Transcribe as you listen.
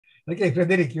Okay,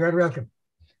 Frederic, you are welcome.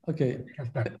 Okay.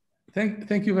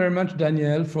 Thank you very much,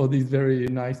 Danielle, for this very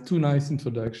two nice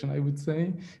introduction, I would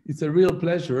say. It's a real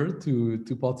pleasure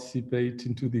to participate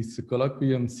into this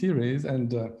colloquium series.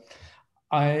 And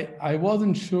I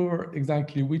wasn't sure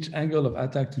exactly which angle of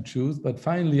attack to choose, but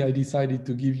finally I decided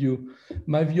to give you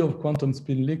my view of quantum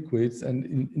spin liquids, and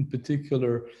in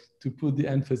particular, to put the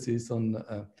emphasis on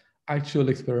actual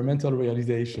experimental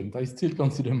realizations. I still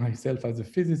consider myself as a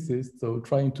physicist, so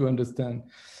trying to understand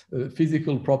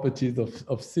physical properties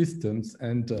of systems,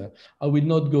 and I will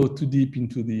not go too deep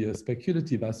into the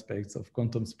speculative aspects of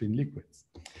quantum spin liquids.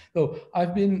 So so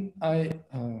let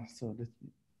me,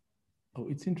 oh,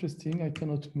 it's interesting, I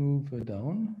cannot move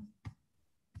down.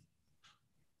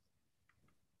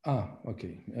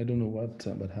 Okay, I don't know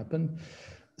what happened.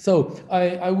 So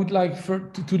I would like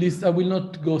to list, I will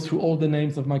not go through all the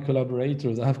names of my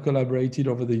collaborators. I have collaborated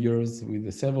over the years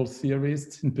with several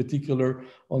theorists, in particular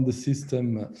on the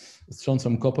system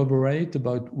strontium-copper borate,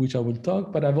 about which I will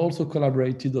talk, but I've also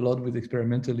collaborated a lot with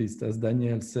experimentalists, as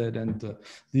Danielle said, and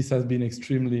this has been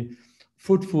extremely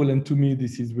fruitful, and to me,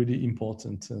 this is really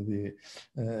important.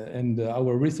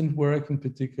 Our recent work, in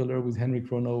particular with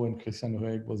Henrik Rono and Christian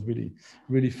Ruegg, was really,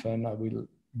 really fun. I will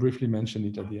briefly mention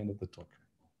it at the end of the talk.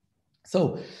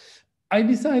 So I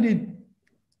decided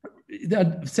there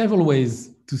are several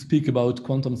ways to speak about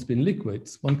quantum spin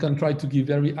liquids. One can try to give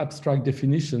very abstract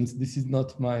definitions. This is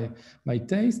not my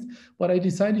taste. What I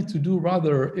decided to do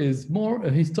rather is more a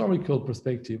historical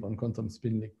perspective on quantum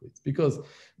spin liquids, because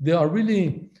they are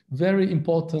really very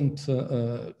important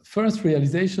first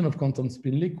realization of quantum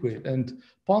spin liquid. And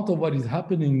part of what is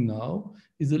happening now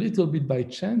is a little bit by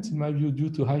chance, in my view, due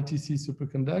to high TC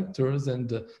superconductors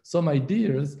and some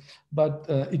ideas, but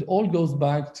it all goes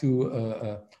back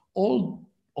to all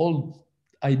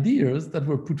ideas that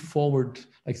were put forward,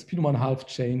 like spin 1/2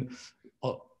 chain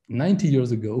 90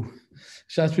 years ago,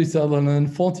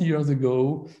 Shastri-Sutherland 40 years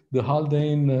ago, the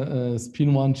Haldane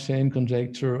spin 1 chain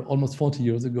conjecture almost 40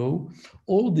 years ago.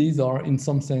 All these are in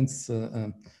some sense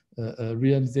a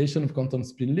realization of quantum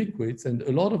spin liquids, and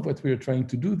a lot of what we are trying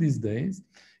to do these days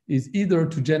is either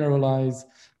to generalize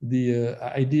the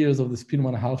ideas of the spin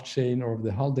 1/2 chain or of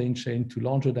the Haldane chain to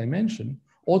larger dimension,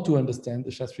 or to understand the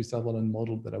Shastri-Sutherland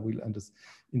model that I will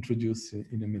introduce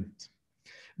in a minute.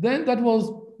 Then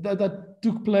that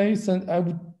took place, and I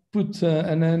would put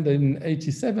an end in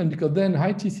 '87, because then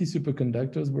high TC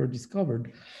superconductors were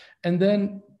discovered. And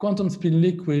then quantum spin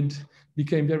liquid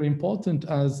became very important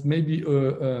as maybe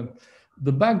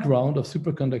the background of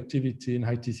superconductivity in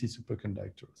high TC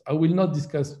superconductors. I will not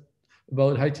discuss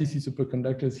about high TC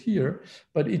superconductors here,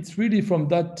 but it's really from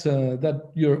that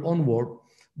year onward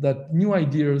that new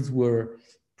ideas were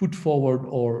put forward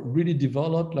or really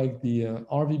developed, like the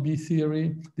RVB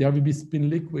theory, the RVB spin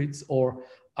liquids, or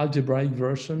algebraic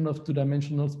version of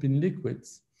two-dimensional spin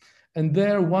liquids. And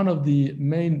there, one of the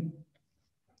main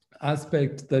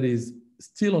aspects that is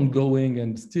still ongoing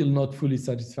and still not fully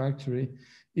satisfactory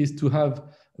is to have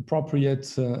appropriate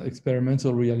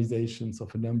experimental realizations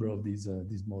of a number of these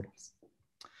models.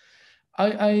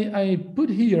 I put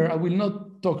here, I will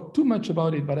not talk too much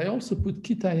about it, but I also put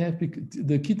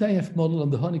the Kitaev model on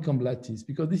the honeycomb lattice,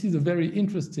 because this is a very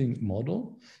interesting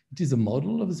model. It is a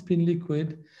model of a spin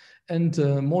liquid. And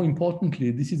more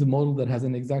importantly, this is a model that has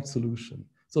an exact solution.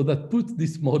 So that puts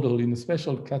this model in a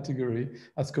special category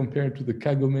as compared to the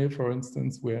Kagome, for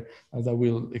instance, where, as I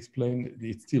will explain,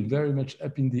 it's still very much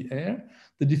up in the air.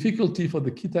 The difficulty for the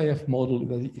Kitaev model is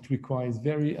that it requires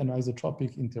very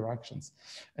anisotropic interactions.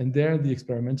 And there, the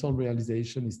experimental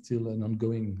realization is still an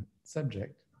ongoing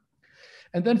subject.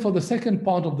 And then for the second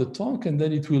part of the talk, and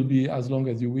then it will be as long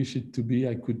as you wish it to be,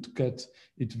 I could cut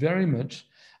it very much.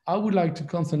 I would like to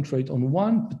concentrate on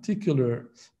one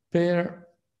particular pair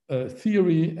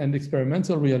theory and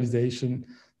experimental realization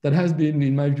that has been,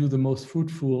 in my view, the most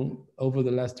fruitful over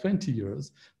the last 20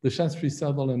 years, the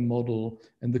Shastri-Sutherland model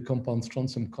and the compound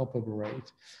strontium-copper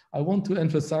borate. I want to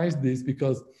emphasize this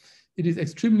because it is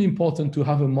extremely important to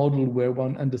have a model where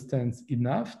one understands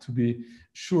enough to be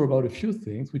sure about a few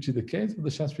things, which is the case with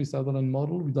the Shastri-Sutherland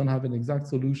model. We don't have an exact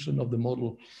solution of the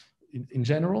model in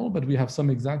general, but we have some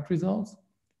exact results.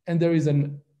 And there is a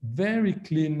very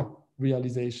clean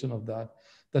realization of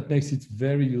that makes it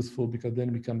very useful, because then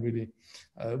we can really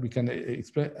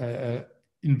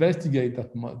investigate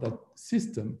that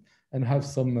system and have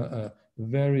some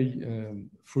very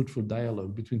fruitful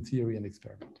dialogue between theory and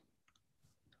experiment.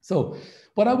 So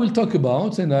what I will talk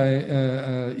about, and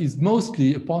is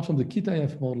mostly, apart from the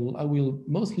Kitaev model, I will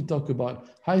mostly talk about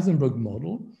Heisenberg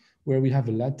model, where we have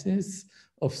a lattice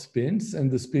of spins, and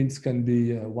the spins can be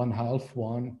 1/2,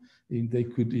 1. They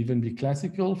could even be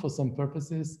classical for some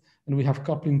purposes. And we have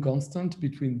coupling constant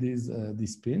between these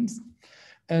spins.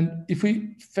 And if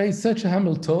we face such a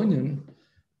Hamiltonian,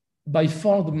 by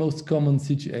far the most common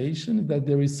situation that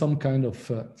there is some kind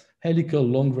of helical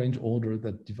long-range order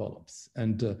that develops.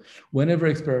 And whenever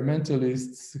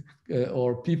experimentalists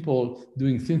or people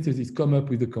doing synthesis come up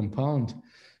with a compound,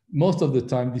 most of the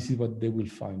time this is what they will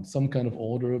find, some kind of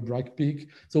order, Bragg peak.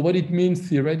 So what it means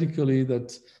theoretically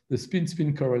that the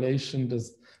spin-spin correlation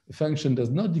function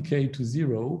does not decay to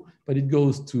 0, but it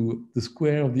goes to the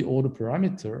square of the order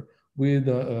parameter with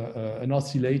an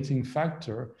oscillating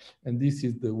factor, and this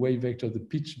is the wave vector, the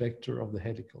pitch vector of the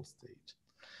helical state.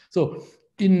 So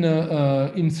in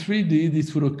 3D,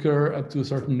 this would occur up to a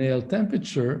certain Néel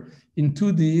temperature. In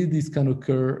 2D, this can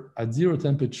occur at 0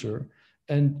 temperature,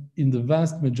 and in the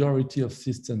vast majority of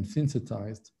systems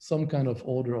synthesized, some kind of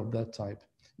order of that type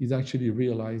is actually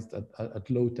realized at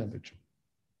low temperature.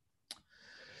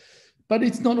 But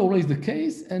it's not always the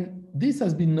case, and this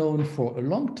has been known for a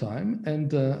long time, and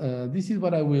this is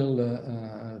what I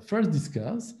will first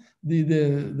discuss,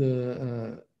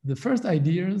 the first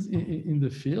ideas in the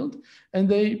field, and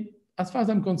they, as far as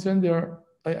I'm concerned,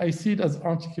 I see it as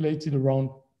articulated around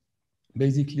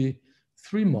basically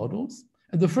 3 models,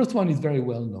 and the first one is very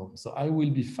well known, so I will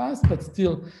be fast, but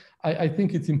still, I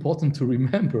think it's important to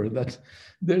remember that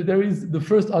there is the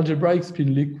first algebraic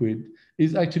spin liquid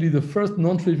is actually the first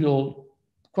non-trivial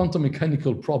quantum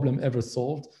mechanical problem ever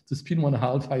solved, the spin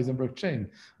 1/2 Heisenberg chain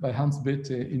by Hans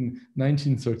Bethe in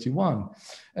 1931.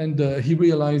 And he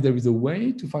realized there is a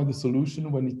way to find the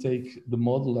solution when you take the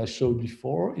model I showed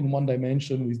before in 1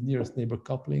 dimension with nearest neighbor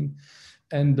coupling.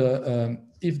 And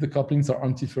if the couplings are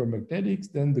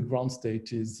antiferromagnetics, then the ground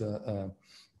state is, the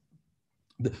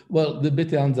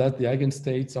Bethe ansatz, the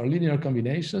eigenstates are linear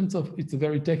combinations of, it's a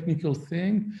very technical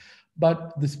thing,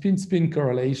 but the spin-spin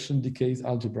correlation decays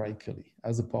algebraically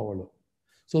as a power law.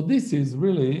 So this is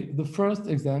really the first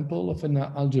example of an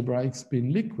algebraic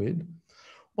spin liquid.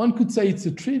 One could say it's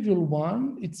a trivial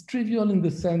one. It's trivial in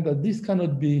the sense that this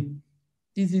cannot be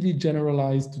easily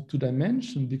generalized to 2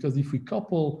 dimensions, because if we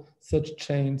couple such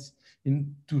chains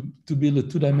to build a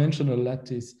 2-dimensional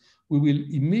lattice, we will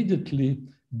immediately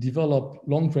develop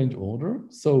long-range order.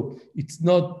 So it's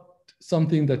not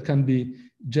something that can be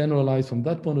generalized from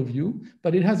that point of view,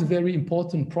 but it has a very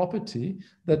important property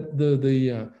that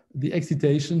the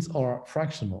excitations are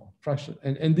fractional.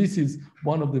 And this is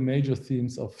one of the major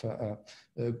themes of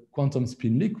quantum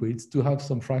spin liquids, to have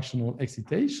some fractional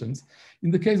excitations.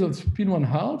 In the case of spin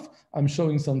 1/2, I'm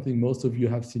showing something most of you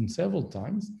have seen several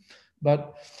times, but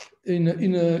in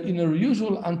a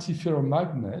usual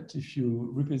antiferromagnet, if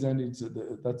you represent it,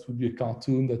 that would be a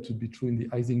cartoon that would be true in the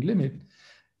Ising limit.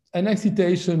 An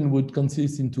excitation would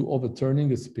consist into overturning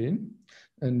a spin,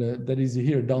 and that is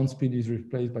here, down spin is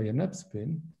replaced by an up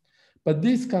spin. But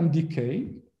this can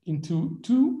decay into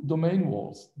 2 domain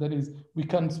walls. That is, we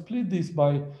can split this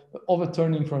by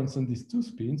overturning, for instance, these 2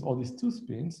 spins or these 2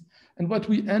 spins. And what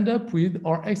we end up with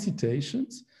are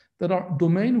excitations that are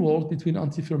domain walls between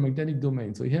antiferromagnetic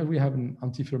domains. So here we have an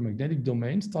antiferromagnetic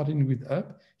domain starting with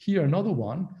up, here another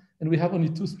one, and we have only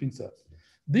 2 spins up.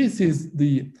 This is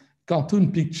the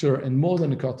cartoon picture, and more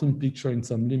than a cartoon picture in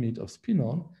some limit of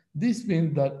spin-on. This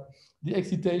means that the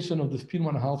excitation of the spin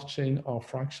 1/2 chain are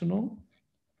fractional.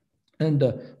 And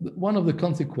one of the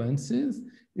consequences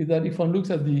is that if one looks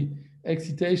at the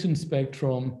excitation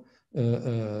spectrum,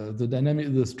 the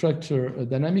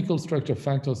dynamical structure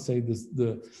factors say this,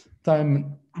 the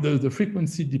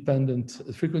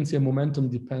frequency and momentum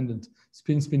dependent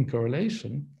spin-spin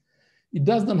correlation, it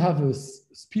does not have a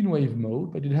spin wave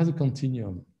mode, but it has a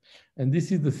continuum. And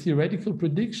this is the theoretical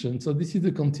prediction. So this is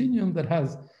a continuum that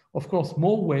has, of course,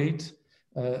 more weight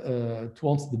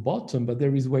towards the bottom, but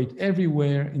there is weight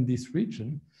everywhere in this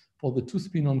region for the 2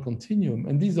 spin-on continuum.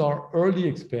 And these are early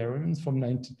experiments from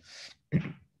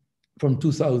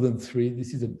 2003.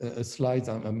 This is a slide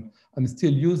I'm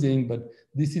still using, but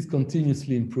this is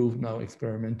continuously improved now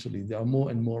experimentally. There are more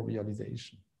and more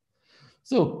realization.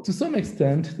 So to some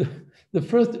extent, the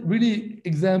first really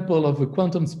example of a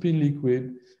quantum spin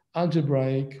liquid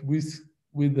algebraic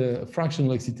with a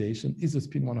fractional excitation is a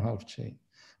spin 1/2 chain.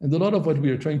 And a lot of what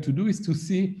we are trying to do is to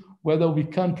see whether we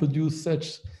can produce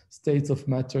such states of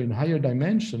matter in higher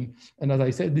dimension. And as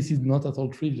I said, this is not at all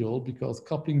trivial, because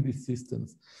coupling these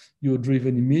systems, you're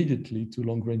driven immediately to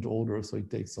long-range order, so it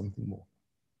takes something more.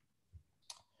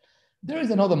 There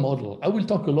is another model. I will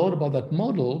talk a lot about that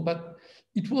model, but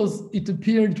it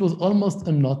was almost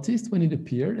unnoticed when it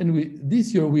appeared. And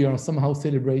this year we are somehow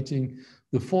celebrating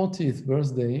the 40th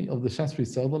birthday of the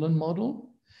Shastri-Sutherland model.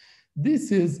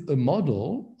 This is a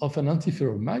model of an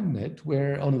antiferromagnet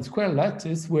where on a square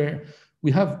lattice where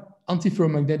we have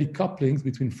antiferromagnetic couplings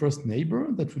between first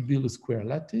neighbor that would build a square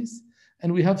lattice,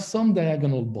 and we have some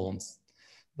diagonal bonds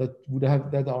that would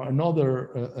have that are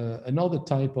another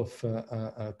type of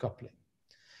coupling.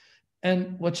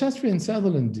 And what Shastri and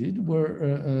Sutherland did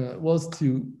was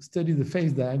to study the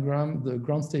phase diagram, the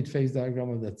ground state phase diagram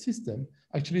of that system.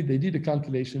 Actually, they did a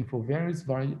calculation for various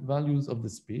values of the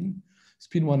spin.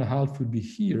 Spin 1/2 would be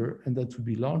here, and that would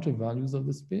be larger values of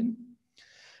the spin.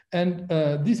 And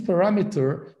this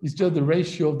parameter is just the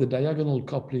ratio of the diagonal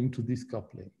coupling to this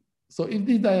coupling. So if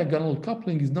the diagonal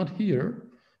coupling is not here,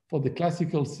 for the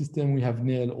classical system, we have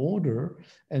Néel order,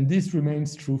 and this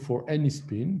remains true for any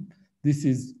spin. This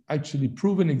is actually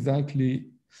proven exactly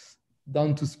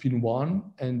down to spin 1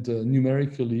 and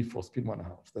numerically for spin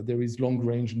 1/2, that there is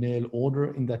long-range Néel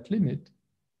order in that limit.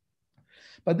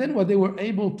 But then what they were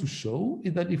able to show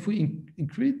is that if we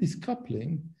increase this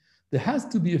coupling, there has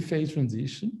to be a phase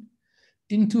transition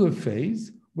into a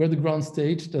phase where the ground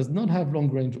state does not have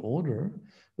long-range order,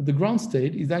 but the ground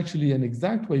state is actually an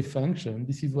exact wave function.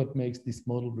 This is what makes this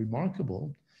model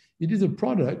remarkable. It is a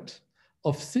product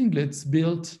of singlets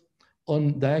built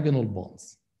on diagonal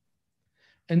bonds.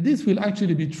 And this will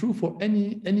actually be true for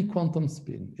any quantum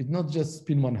spin. It's not just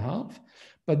spin 1/2,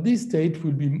 but this state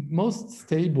will be most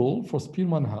stable for spin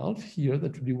 1/2 here,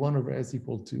 that would be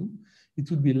 1/s=2. It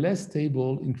would be less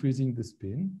stable increasing the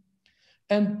spin.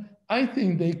 And I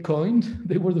think they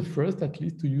were the first at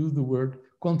least to use the word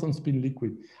quantum spin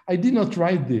liquid. I did not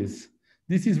write this.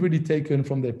 This is really taken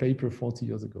from their paper 40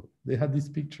 years ago. They had this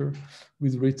picture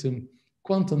with written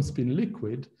quantum spin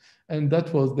liquid, and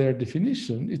that was their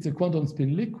definition. It's a quantum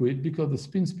spin liquid because the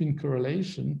spin-spin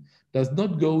correlation does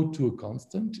not go to a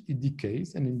constant, it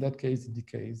decays, and in that case, it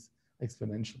decays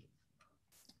exponentially.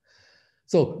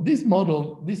 So this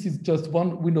model, this is just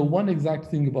one, we know one exact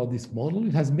thing about this model.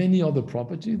 It has many other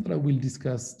properties that I will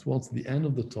discuss towards the end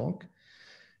of the talk.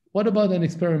 What about an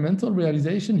experimental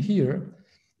realization here?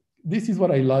 This is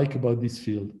what I like about this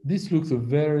field. This looks a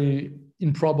very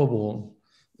improbable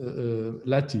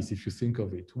lattice, if you think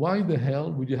of it. Why the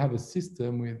hell would you have a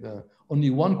system with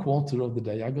only 1/4 of the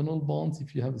diagonal bonds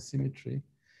if you have a symmetry?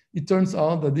 It turns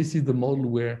out that this is the model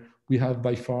where we have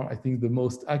by far, I think, the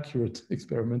most accurate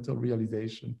experimental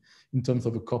realization in terms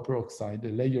of a copper oxide, a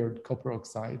layered copper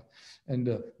oxide. And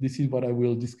this is what I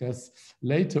will discuss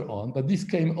later on. But this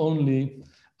came only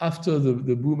after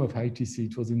the boom of ITC.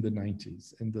 It was in the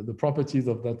 90s. And the properties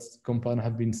of that compound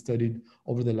have been studied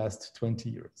over the last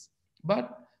 20 years.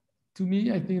 But to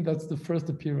me, I think that's the first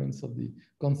appearance of the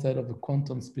concept of a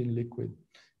quantum spin liquid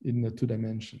in the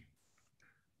 2-dimension.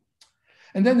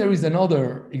 And then there is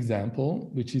another example,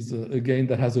 which is, again,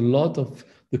 that has a lot of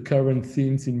the current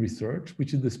themes in research,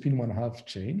 which is the spin 1/2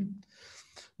 chain.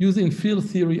 Using field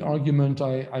theory argument,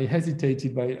 I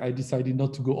hesitated, but I decided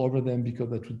not to go over them because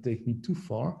that would take me too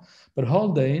far. But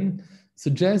Haldane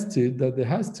suggested that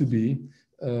there has to be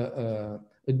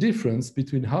a difference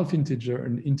between half integer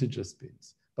and integer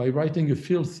spins by writing a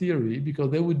field theory, because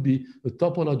there would be a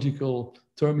topological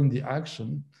term in the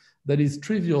action that is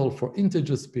trivial for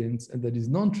integer spins and that is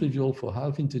non-trivial for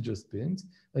half integer spins.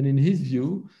 And in his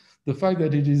view, the fact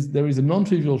that there is a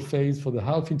non-trivial phase for the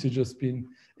half integer spin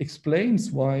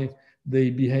explains why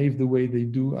they behave the way they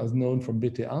do as known from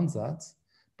Bethe ansatz.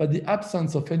 But the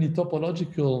absence of any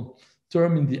topological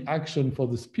term in the action for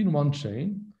the spin 1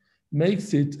 chain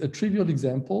makes it a trivial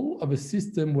example of a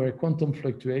system where quantum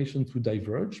fluctuations would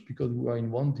diverge because we are in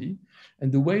 1D.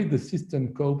 And the way the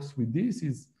system copes with this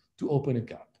is to open a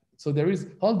gap. So there is,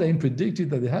 Haldane predicted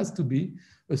that there has to be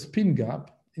a spin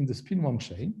gap in the spin 1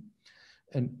 chain.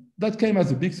 And that came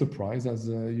as a big surprise, as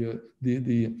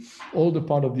the older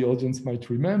part of the audience might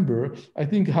remember. I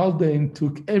think Haldane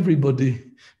took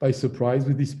everybody by surprise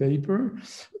with this paper,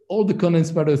 all the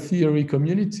condensed matter theory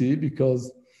community,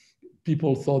 because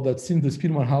people thought that since the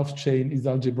spin 1/2 chain is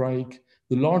algebraic,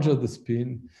 the larger the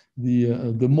spin,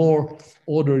 the more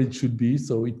ordered it should be.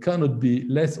 So it cannot be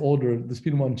less ordered. The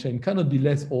spin 1 chain cannot be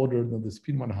less ordered than the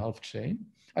spin 1/2 chain.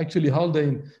 Actually,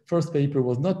 Haldane's first paper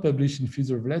was not published in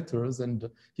Fusor Letters, and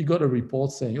he got a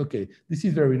report saying, okay, this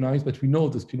is very nice, but we know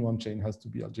the spin 1 chain has to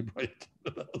be algebraic.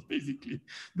 That was basically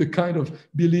the kind of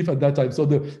belief at that time. So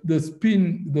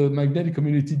the magnetic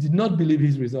community did not believe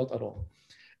his result at all.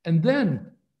 And then,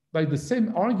 by the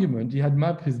same argument, he had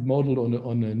mapped his model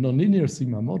on a nonlinear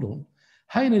sigma model.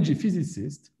 High-energy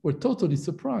physicists were totally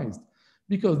surprised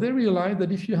because they realized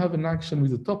that if you have an action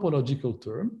with a topological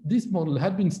term, this model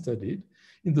had been studied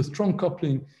in the strong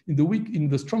coupling, in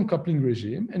the strong coupling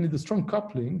regime, and in the strong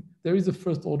coupling, there is a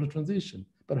first order transition.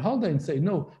 But Haldane say,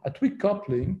 no, at weak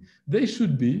coupling, they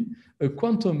should be a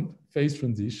quantum phase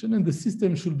transition and the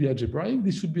system should be algebraic.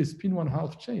 This should be a spin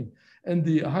 1/2 chain. And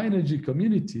the high energy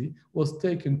community was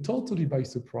taken totally by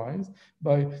surprise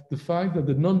by the fact that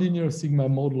the nonlinear sigma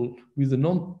model with a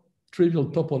non-trivial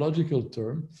topological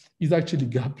term is actually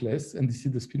gapless, and this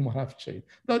is the spin 1/2 chain.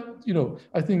 But, you know,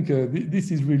 I think this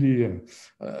is really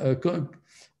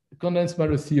condensed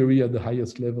matter theory at the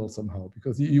highest level somehow,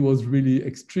 because he was really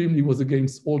extremely, was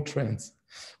against all trends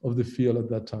of the field at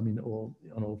that time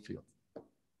on all fields.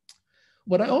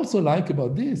 What I also like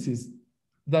about this is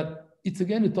that it's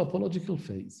again a topological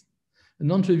phase. A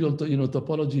non-trivial,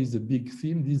 topology is a big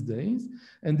theme these days,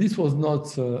 and this was not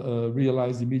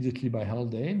realized immediately by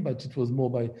Haldane, but it was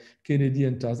more by Kennedy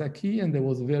and Tazaki, and there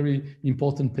was a very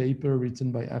important paper written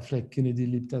by Affleck, Kennedy,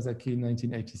 Lieb, Tazaki in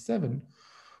 1987,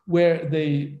 where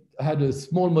they had a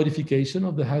small modification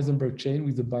of the Heisenberg chain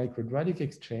with the biquadratic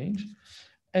exchange,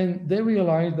 and they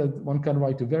realized that one can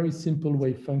write a very simple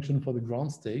wave function for the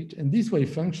ground state, and this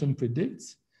wave function predicts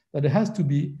that it has to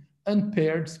be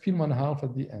unpaired spin 1/2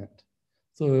 at the end.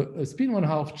 So a spin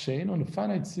 1/2 chain on a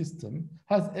finite system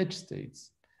has edge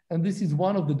states. And this is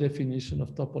one of the definitions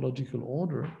of topological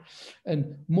order. And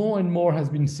more has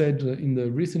been said in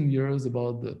the recent years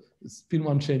about the spin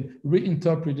 1 chain,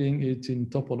 reinterpreting it in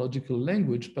topological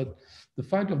language. But the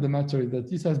fact of the matter is that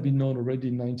this has been known already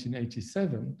in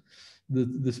 1987.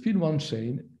 The spin 1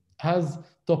 chain has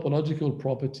topological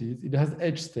properties. It has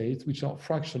edge states, which are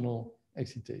fractional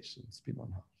excitation, spin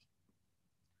 1/2.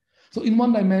 So in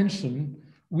one dimension,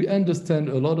 we understand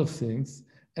a lot of things,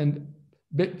 and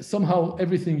somehow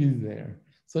everything is there.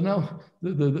 So now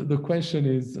the question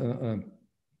is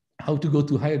how to go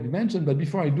to higher dimension. But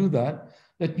before I do that,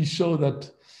 let me show that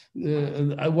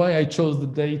why I chose the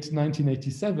date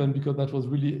 1987, because that was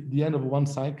really the end of one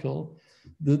cycle.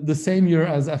 The same year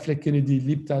as Affleck, Kennedy,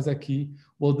 Lieb, Tazaki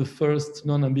was the first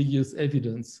non-ambiguous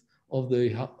evidence of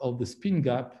the spin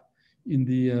gap in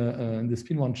the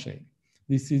spin 1 chain.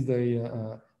 This is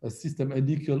a system, a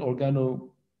nickel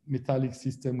organometallic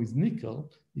system with nickel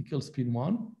spin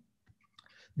 1.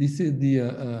 This is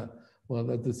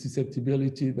the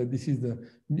susceptibility, but this is the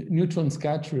neutron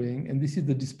scattering, and this is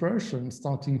the dispersion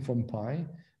starting from pi,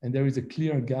 and there is a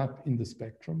clear gap in the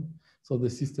spectrum. So the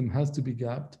system has to be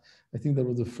gapped. I think that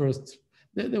was the first,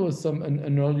 there was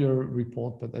an earlier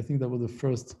report, but I think that was the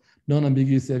first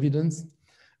non-ambiguous evidence.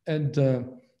 And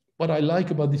what I like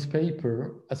about this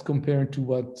paper, as compared to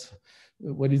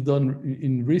what is done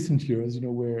in recent years,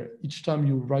 where each time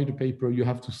you write a paper, you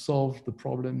have to solve the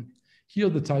problem. Here,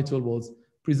 the title was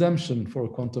Presumption for a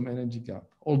Quantum Energy Gap.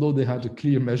 Although they had a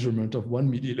clear measurement of 1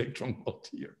 milli-electron volt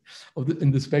here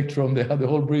in the spectrum, they had the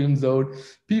whole brilliant zone.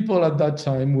 People at that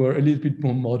time were a little bit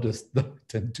more modest than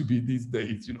tend to be these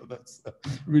days. That's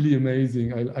really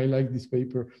amazing. I like this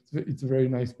paper. It's a very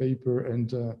nice paper, and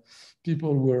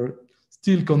people were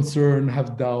still concerned,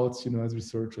 have doubts, as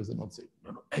researchers, and not say,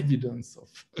 no, evidence of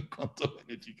a quantum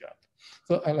energy gap.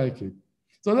 So I like it.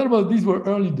 So these were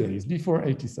early days, before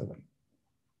 87.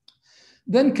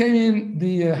 Then came in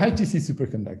the high TC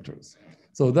superconductors.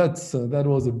 So that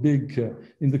was a big,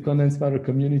 in the condensed matter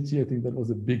community, I think that was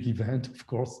a big event, of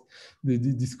course. They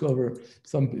discover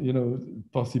some,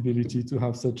 possibility to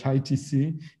have such high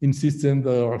TC in systems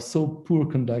that are so poor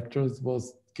conductors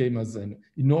came as an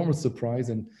enormous surprise,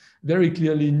 and very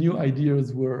clearly new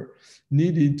ideas were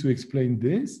needed to explain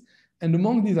this. And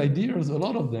among these ideas, a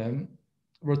lot of them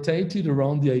rotated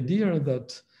around the idea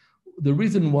that the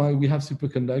reason why we have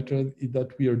superconductors is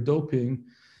that we are doping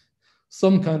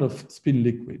some kind of spin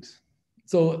liquid.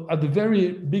 So at the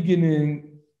very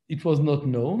beginning, it was not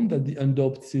known that the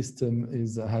undoped system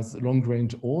has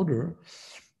long-range order,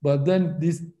 but then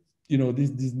this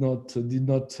did not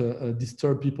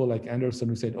disturb people like Anderson,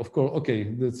 who said, of course, okay,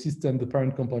 the system, the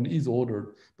parent compound is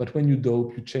ordered, but when you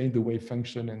dope, you change the wave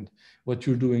function, and what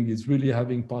you're doing is really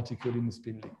having particle in the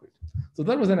spin liquid. So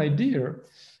that was an idea.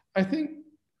 I think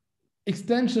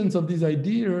extensions of these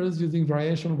ideas using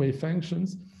variational wave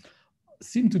functions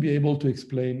seem to be able to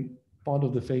explain part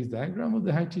of the phase diagram of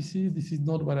the high TC. This is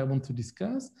not what I want to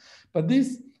discuss, but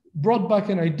this brought back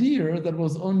an idea that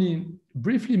was only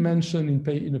briefly mentioned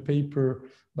in a paper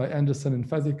by Anderson and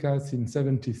Fazekas in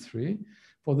 73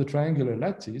 for the triangular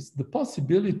lattice, the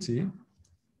possibility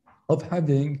of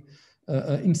having,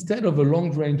 instead of a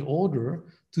long-range order,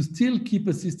 to still keep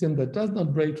a system that does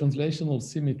not break translational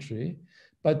symmetry,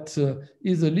 but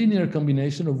is a linear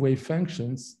combination of wave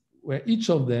functions where each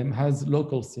of them has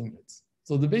local singlets.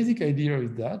 So the basic idea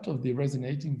is that of the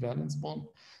resonating valence bond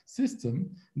system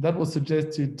that was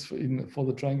suggested for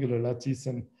the triangular lattice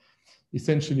and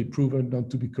essentially proven not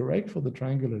to be correct for the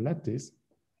triangular lattice.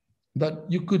 that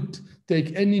you could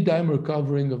take any dimer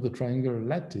covering of the triangular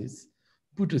lattice,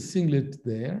 put a singlet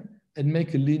there, and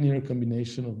make a linear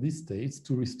combination of these states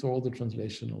to restore the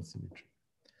translational symmetry.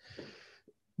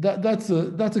 That's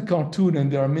a cartoon, and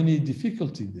there are many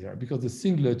difficulties there because the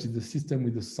singlet is the system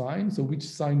with the sign. So which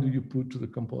sign do you put to the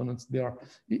components there?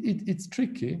 It's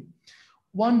tricky.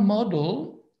 One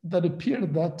model that appeared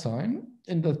at that time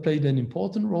and that played an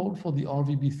important role for the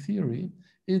RVB theory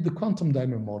is the quantum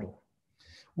dimer model,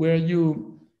 where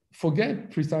you forget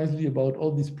precisely about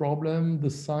all these problems, the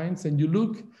signs, and you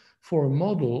look for a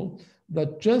model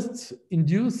that just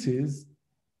induces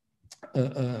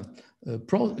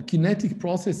kinetic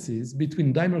processes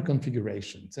between dimer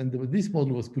configurations. And this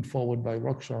model was put forward by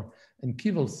Rockshar and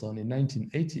Kivelson in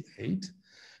 1988.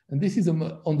 And this is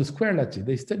on the square lattice.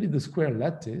 They studied the square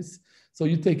lattice. So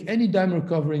you take any dimer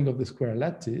covering of the square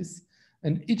lattice,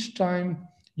 and each time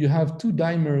you have two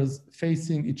dimers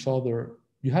facing each other,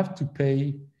 you have to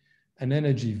pay an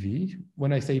energy V.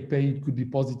 When I say pay, it could be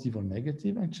positive or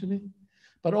negative, actually.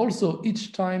 But also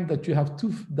each time that you have two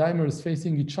dimers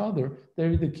facing each other,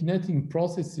 there is a kinetic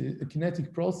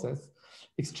process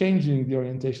exchanging the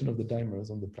orientation of the dimers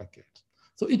on the plaquette.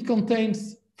 So it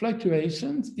contains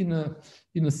fluctuations in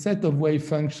a set of wave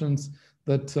functions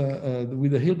that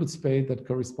with a Hilbert space that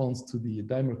corresponds to the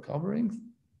dimer coverings.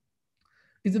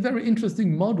 It's a very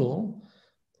interesting model.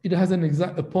 It has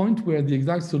a point where the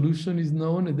exact solution is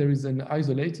known, and there is an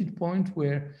isolated point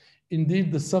where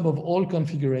indeed the sum of all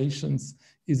configurations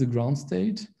is a ground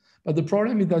state. But the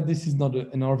problem is that this is not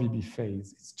an RVB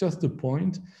phase. It's just a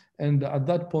point. And at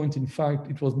that point, in fact,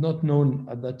 it was not known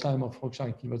at that time of Rockshar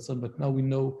and Kivelson, but now we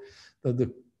know that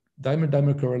the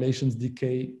dimer-dimer correlations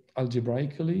decay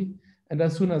algebraically. And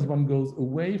as soon as one goes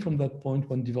away from that point,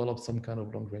 one develops some kind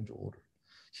of long-range order.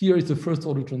 Here is a first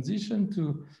order transition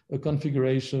to a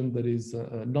configuration that is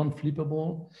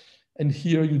non-flippable. And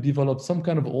here you develop some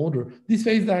kind of order. This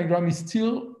phase diagram is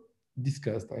still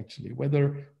discussed, actually,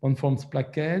 whether one forms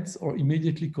plaquettes or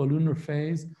immediately columnar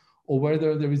phase, or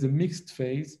whether there is a mixed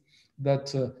phase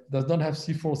that does not have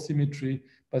C4 symmetry,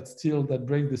 but still that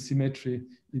breaks the symmetry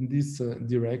in this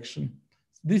direction.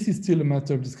 This is still a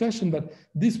matter of discussion, but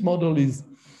this model is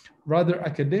rather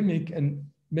academic and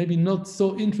maybe not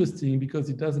so interesting because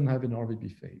it doesn't have an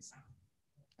RVB phase.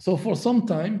 So for some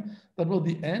time, that was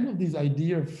the end of this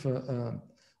idea of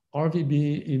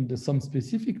RVB in some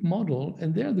specific model.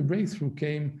 And there the breakthrough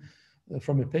came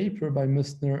from a paper by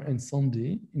Musner and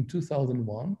Sandy in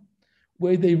 2001,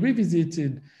 where they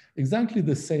revisited exactly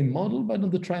the same model, but on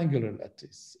the triangular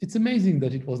lattice. It's amazing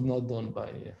that it was not done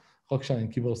by Rockshar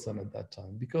and Kivelson at that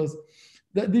time, because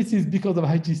this is because of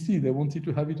ITC. They wanted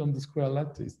to have it on the square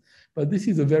lattice. But this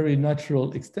is a very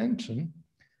natural extension.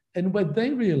 And what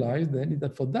they realized then is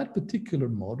that for that particular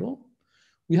model,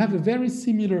 we have a very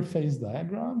similar phase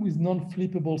diagram with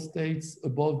non-flippable states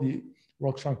above the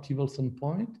Rockshar-Kivelson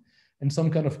point and some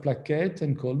kind of plaquette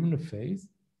and columnar phase.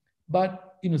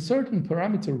 But in a certain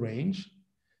parameter range,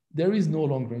 there is no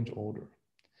long-range order.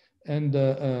 And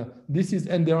there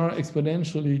are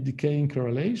exponentially decaying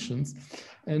correlations.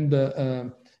 And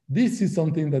this is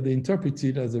something that they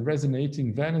interpreted as a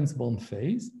resonating valence bond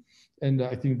phase. And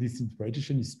I think this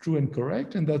interpretation is true and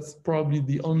correct. And that's probably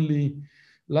the only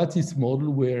lattice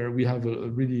model where we have a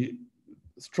really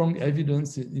strong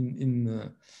evidence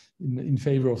in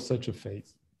favor of such a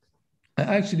phase. I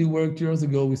actually worked years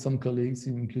ago with some colleagues,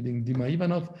 including Dima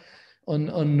Ivanov,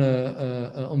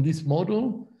 on this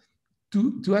model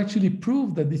to actually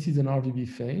prove that this is an RVB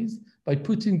phase by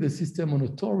putting the system on a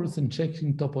torus and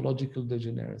checking topological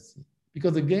degeneracy.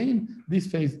 Because again, this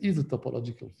phase is a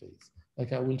topological phase.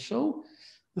 Like I will show,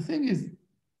 the thing is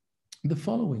the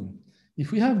following.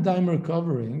 If we have dimer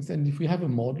coverings and if we have a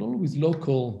model with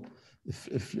local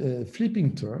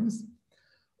flipping terms,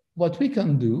 what we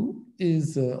can do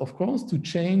is, of course, to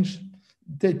change,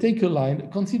 take a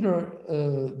line, consider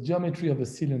a geometry of a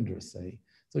cylinder, say.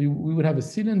 So we would have a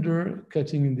cylinder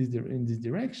cutting in this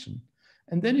direction.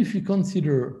 And then if you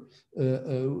consider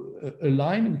a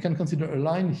line, we can consider a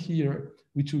line here,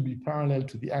 which would be parallel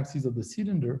to the axis of the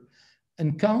cylinder,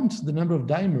 and count the number of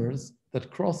dimers that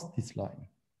cross this line.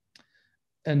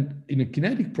 And in a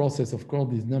kinetic process, of course,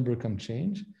 this number can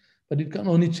change, but it can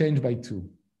only change by 2.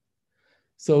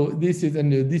 So this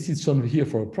is shown here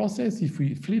for a process. If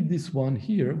we flip this one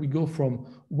here, we go from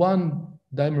 1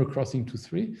 dimer crossing to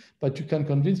 3, but you can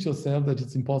convince yourself that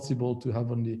it's impossible to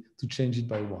have only to change it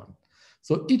by 1.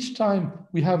 So each time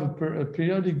we have a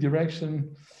periodic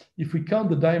direction, if we count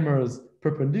the dimers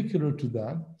perpendicular to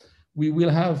that, we will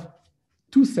have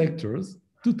 2 sectors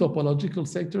two topological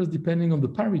sectors depending on the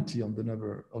parity on the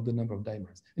number of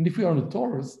dimers. And if we are on a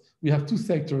torus, we have two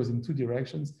sectors in two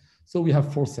directions, so we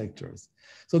have four sectors.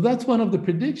 So that's one of the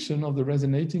prediction of the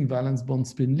resonating valence bond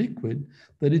spin liquid,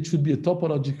 that it should be a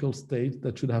topological state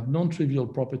that should have non-trivial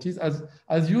properties.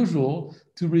 As usual,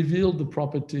 to reveal the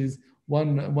properties,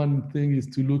 one thing is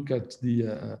to look at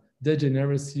the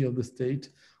degeneracy of the state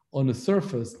on a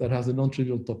surface that has a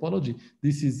non-trivial topology.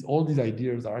 All these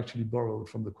ideas are actually borrowed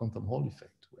from the quantum Hall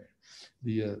effect, where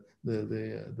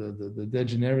the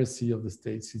degeneracy of the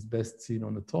states is best seen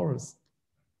on a torus.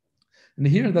 And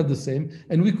here that's the same.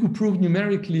 And we could prove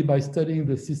numerically by studying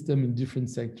the system in different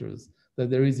sectors that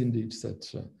there is indeed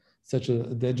such a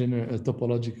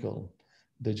topological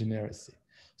degeneracy.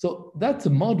 So that's a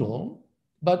model,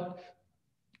 but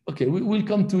okay, we'll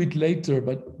come to it later,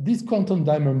 but this quantum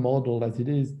dimer model as it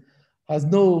is, has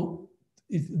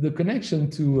the connection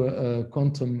to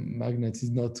quantum magnets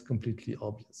is not completely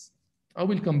obvious. I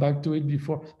will come back to it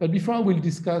but before I will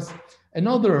discuss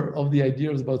another of the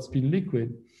ideas about spin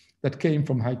liquid that came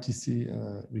from ITC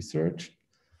research,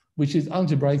 which is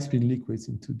algebraic spin liquids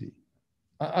in 2D.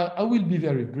 I will be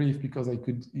very brief because it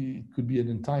could be an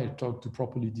entire talk to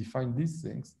properly define these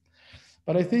things.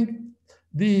 But I think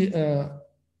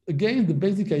again, the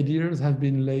basic ideas have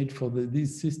been laid for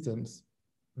these systems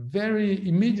very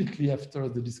immediately after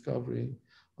the discovery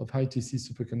of ITC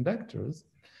superconductors.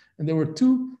 And there were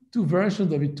two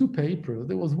versions of it, two papers.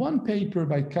 There was one paper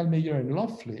by Kallmeyer and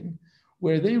Laughlin,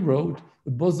 where they wrote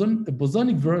a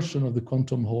bosonic version of the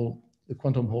quantum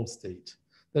Hall state.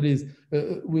 That is,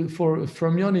 for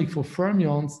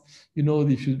fermions, you know,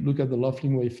 if you look at the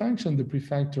Laughlin wave function, the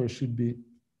prefactor should be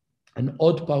an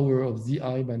odd power of Zi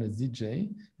minus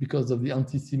Zj because of the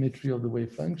antisymmetry of the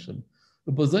wave function.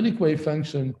 The bosonic wave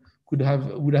function would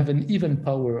have an even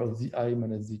power of Zi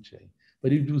minus Zj,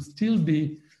 but it would still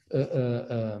be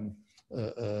a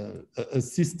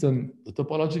system, a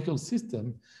topological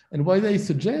system. And what they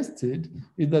suggested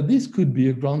is that this could be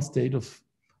a ground state of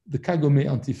the Kagome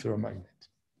antiferromagnet,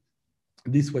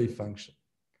 this wave function.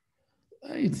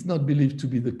 It's not believed to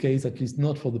be the case, at least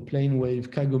not for the plane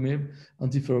wave Kagome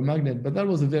antiferromagnet, but that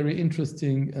was a very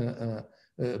interesting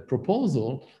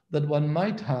proposal that one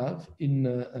might have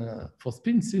for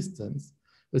spin systems,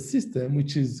 a system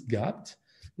which is gapped,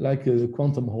 like a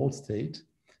quantum Hall state,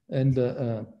 and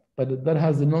but that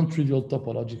has a non-trivial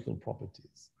topological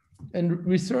properties. And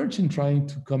research in trying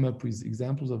to come up with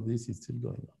examples of this is still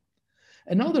going on.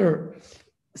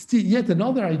 Yet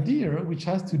another idea, which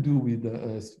has to do with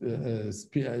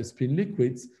spin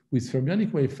liquids with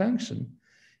fermionic wave function,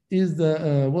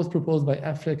 was proposed by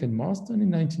Affleck and Marston in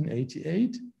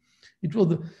 1988. It was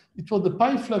the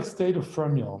pi flux state of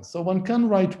fermions. So one can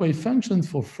write wave functions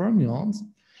for fermions,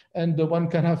 and one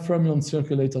can have fermions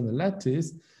circulate on a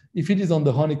lattice. If it is on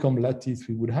the honeycomb lattice,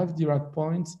 we would have Dirac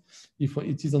points. If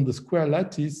it is on the square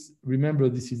lattice, remember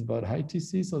this is about high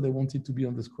TC, so they wanted to be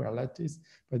on the square lattice,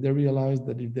 but they realized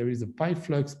that if there is a pi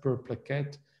flux per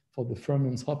plaquette for the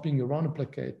fermions hopping around a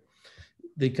plaquette,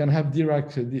 they can have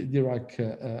Dirac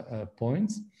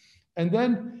points. And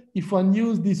then if one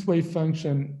uses this wave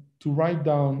function to write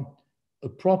down a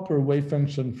proper wave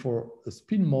function for a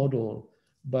spin model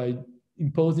by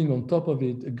imposing on top of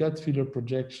it a Gutzwiller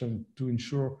projection to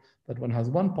ensure that one has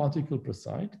one particle per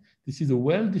site. This is a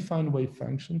well-defined wave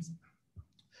function.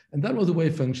 And that was a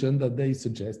wave function that they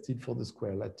suggested for the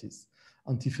square lattice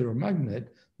antiferromagnet.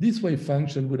 This wave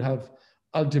function would have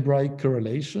algebraic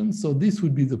correlation. So this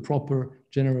would be the proper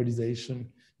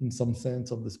generalization in some sense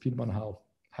of the Speedman-Hall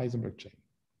Heisenberg chain.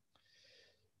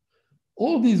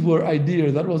 All these were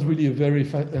ideas. That was really a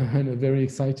very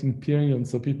exciting period.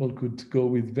 So people could go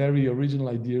with very original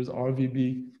ideas,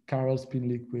 RVB, Carroll spin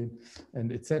liquid,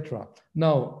 and etc.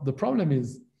 Now, the problem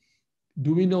is,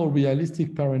 do we know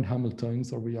realistic parent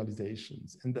Hamiltonians or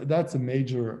realizations? And that's a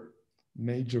major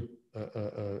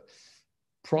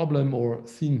problem or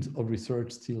theme of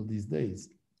research still these days.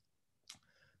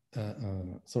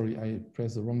 Sorry, I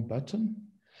pressed the wrong button.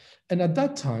 And at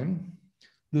that time,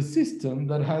 the system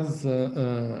that has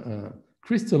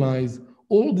crystallized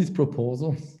all these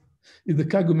proposals is the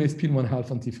Kagome spin 1/2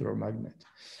 antiferromagnet.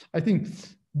 I think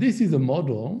this is a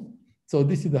model. So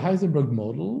this is the Heisenberg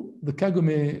model. The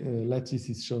Kagome lattice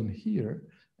is shown here.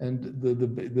 And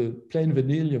the plain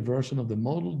vanilla version of the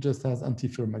model just has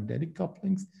antiferromagnetic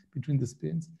couplings between the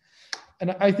spins.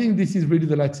 And I think this is really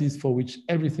the lattice for which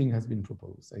everything has been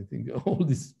proposed. I think all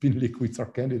these spin liquids are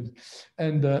candidates.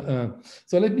 And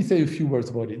so let me say a few words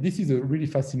about it. This is a really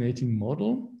fascinating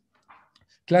model.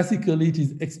 Classically, it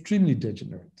is extremely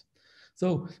degenerate.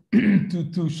 So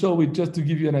to show it, just to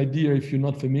give you an idea, if you're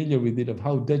not familiar with it, of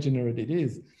how degenerate it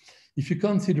is, If you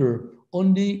consider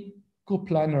only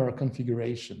coplanar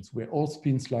configurations where all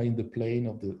spins lie in the plane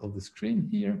of the screen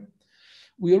here,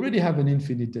 we already have an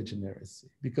infinite degeneracy,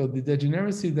 because the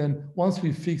degeneracy then, once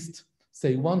we fixed,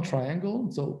 say, one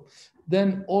triangle, so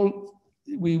then all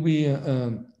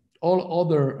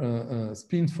other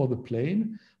spins for the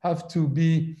plane have to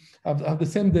have the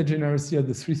same degeneracy as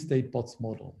the three-state Potts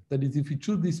model. That is, if we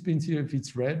choose these spins here, if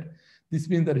it's red, this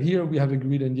means that here we have a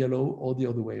grid and yellow, or the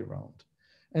other way around.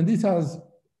 And this has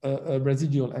a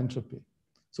residual entropy.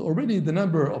 So already the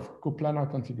number of coplanar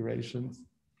configurations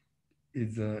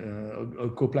is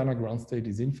a coplanar ground state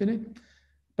is infinite.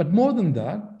 But more than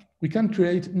that, we can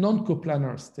create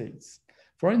non-coplanar states.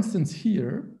 For instance,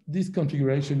 here, this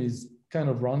configuration is kind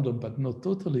of random, but not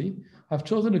totally. I've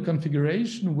chosen a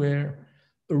configuration where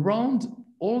around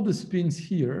all the spins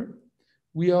here,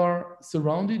 we are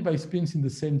surrounded by spins in the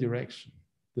same direction,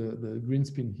 the green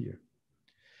spin here.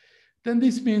 Then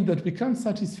this means that we can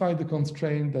satisfy the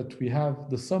constraint that we have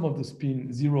the sum of the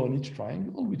spin 0 on each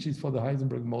triangle, which is for the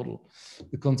Heisenberg model,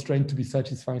 the constraint to be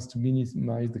satisfied to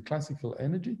minimize the classical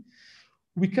energy.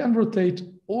 We can rotate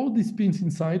all the spins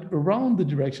inside around the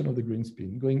direction of the green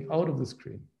spin, going out of the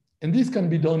screen. And this can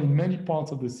be done in many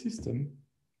parts of the system.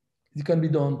 It can be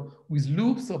done with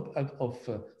loops of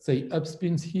say, up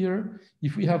spins here.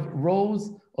 If we have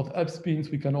rows of up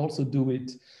spins, we can also do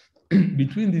it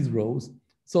between these rows.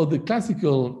 So the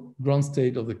classical ground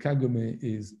state of the Kagome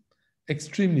is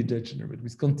extremely degenerate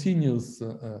with continuous,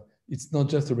 it's not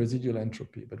just a residual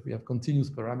entropy, but we have continuous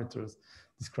parameters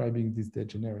describing this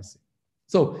degeneracy.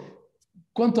 So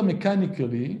quantum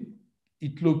mechanically,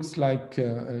 it looks like,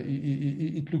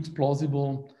 it looks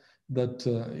plausible that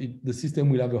the system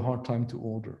will have a hard time to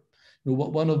order. You know,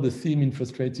 one of the themes in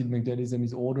frustrated mechanism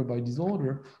is order by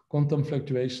disorder. Quantum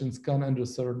fluctuations can, under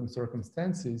certain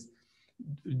circumstances,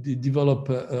 develop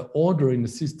order in a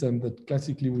system that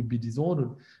classically would be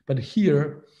disordered. But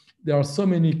here, there are so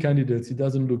many candidates, it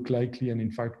doesn't look likely. And in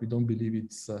fact, we don't believe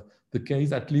it's the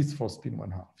case, at least for spin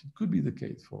 1/2. It could be the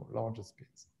case for larger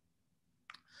spins.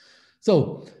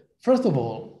 So first of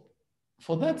all,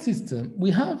 for that system, we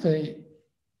have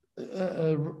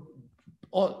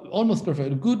almost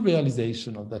perfect, a good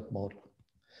realization of that model.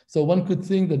 So one could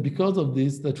think that because of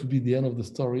this, that would be the end of the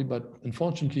story, but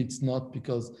unfortunately it's not,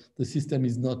 because the system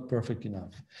is not perfect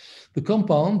enough. The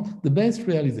compound, the best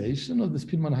realization of the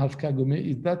spin 1/2 Kagome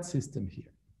is that system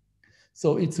here.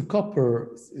 So it's a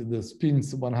copper, the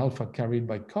spins 1/2 are carried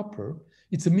by copper.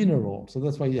 It's a mineral, so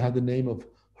that's why you had the name of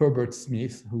Herbert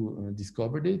Smith, who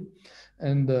discovered it,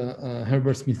 and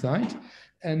Herbert Smithite.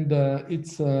 And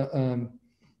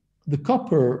the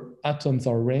copper atoms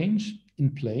are arranged in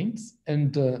planes,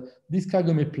 and these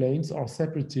Kagome planes are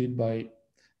separated by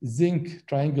zinc,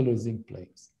 triangular zinc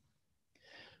planes.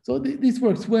 So this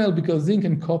works well because zinc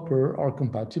and copper are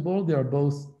compatible. They are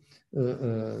both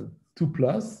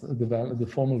 2+, the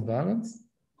formal valence.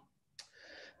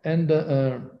 And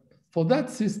for that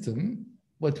system,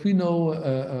 what we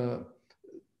know,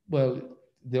 well,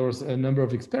 there was a number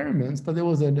of experiments, but there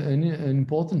was an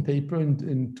important paper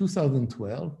in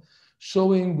 2012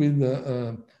 showing with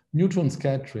neutron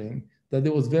scattering that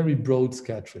there was very broad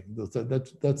scattering. That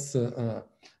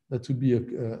would be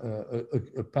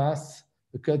a path,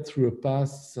 a cut through a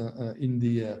path in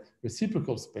the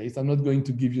reciprocal space. I'm not going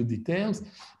to give you details,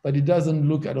 but it doesn't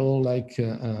look at all like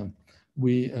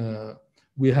we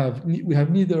have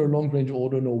neither long-range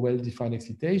order nor well-defined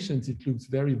excitations. It looks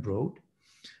very broad,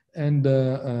 and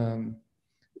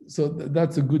so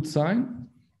that's a good sign.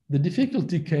 The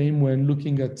difficulty came when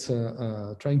looking at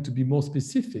trying to be more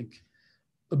specific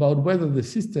about whether the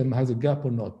system has a gap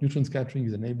or not. Neutron scattering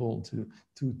is enabled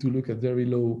to look at very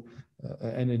low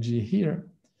energy here.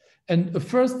 And a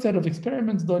first set of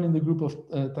experiments done in the group of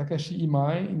Takashi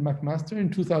Imai in McMaster in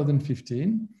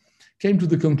 2015 came to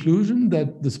the conclusion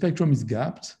that the spectrum is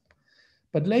gapped.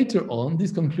 But later on,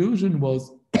 this conclusion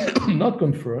was not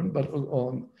confirmed, but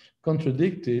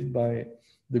contradicted by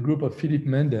the group of Philip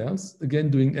Mendels, again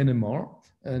doing NMR.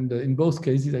 And in both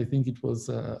cases, I think it was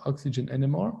oxygen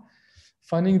NMR,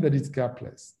 finding that it's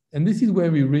gapless. And this is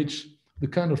where we reach the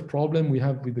kind of problem we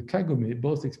have with the Kagome,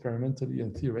 both experimentally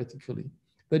and theoretically,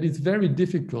 that it's very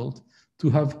difficult to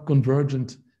have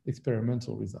convergent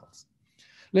experimental results.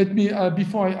 Let me,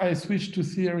 before I switch to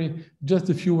theory, just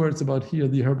a few words about here,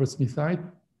 the Herbert Smithite.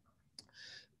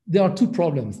 There are two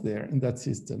problems there in that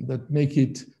system that make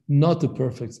it not a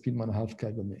perfect spin 1/2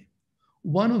 Kagome.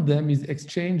 One of them is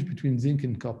exchange between zinc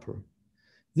and copper.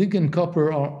 Zinc and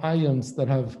copper are ions that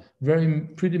have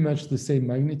pretty much the same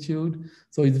magnitude.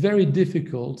 So it's very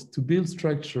difficult to build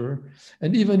structure.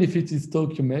 And even if it is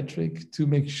stoichiometric, to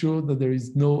make sure that there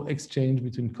is no exchange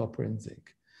between copper and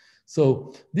zinc.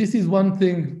 So this is one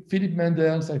thing. Philip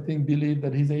Mendels, I think, believed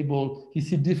that he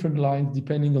sees different lines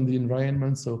depending on the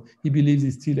environment. So he believes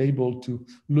he's still able to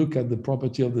look at the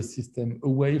property of the system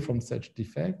away from such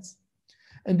defects.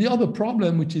 And the other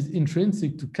problem, which is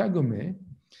intrinsic to Kagome,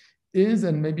 is,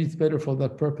 and maybe it's better for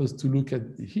that purpose to look at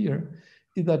here,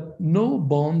 is that no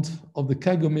bond of the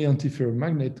Kagome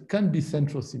antiferromagnet can be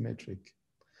centrosymmetric.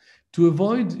 To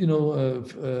avoid,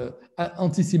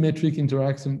 antisymmetric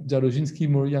interaction,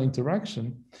 Dzierżoniński-Moria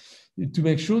interaction, to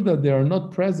make sure that they are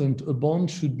not present, a bond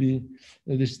should be,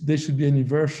 there should be an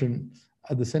inversion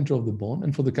at the center of the bond.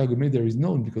 And for the Kagome, there is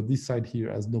none, because this side here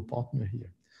has no partner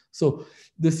here. So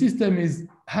the system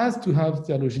has to have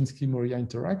Dzierżoniński-Moria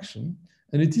interaction.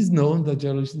 And it is known that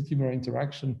Dzierżoniński-Moria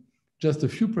interaction, just a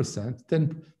few percent,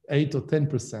 8 or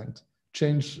 10%,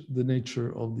 change the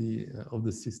nature of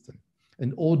the system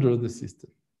and order the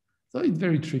system. So it's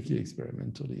very tricky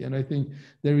experimentally. And I think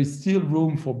there is still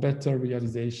room for better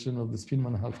realization of the spin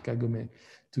 1/2 Kagome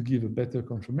to give a better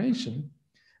confirmation.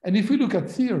 And if we look at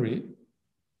theory,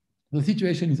 the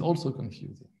situation is also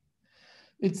confusing.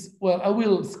 I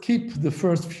will skip the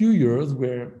first few years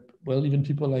where, well, even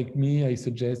people like me, I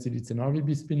suggested it's an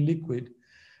RVB spin liquid.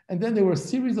 And then there were a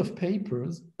series of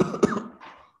papers,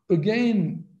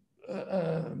 again,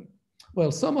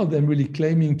 some of them really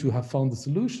claiming to have found the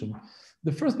solution.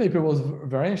 The first paper was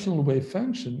variational wave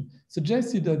function,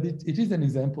 suggested that it is an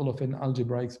example of an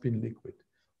algebraic spin liquid.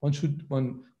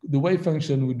 The wave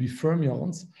function would be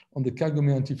fermions on the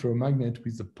Kagome antiferromagnet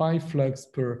with a pi flux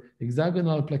per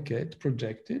hexagonal plaquette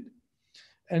projected.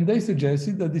 And they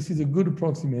suggested that this is a good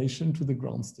approximation to the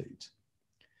ground state.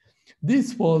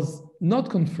 This was not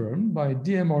confirmed by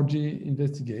DMRG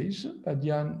investigation by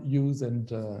Jan, Hughes, and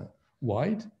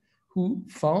White, who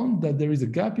found that there is a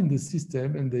gap in the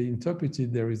system, and they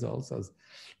interpreted their results as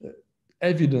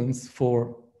evidence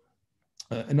for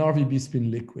an RVB spin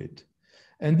liquid.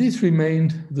 And this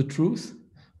remained the truth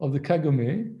of the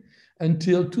Kagome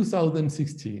until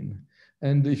 2016.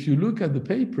 And if you look at the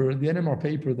paper, the NMR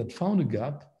paper that found a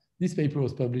gap, this paper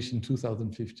was published in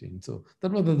 2015. So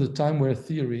that was at the time where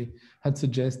theory had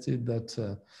suggested that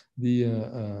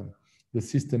the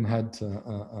system had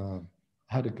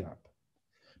a gap.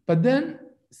 But then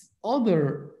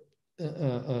other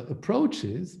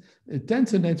approaches, a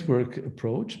tensor network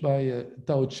approach by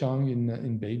Tao Chang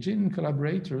in Beijing and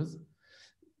collaborators,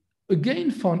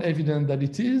 again found evident that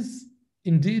it is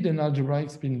indeed an algebraic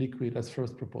spin liquid as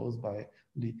first proposed by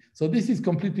Li. So this is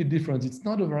completely different. It's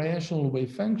not a variational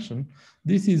wave function.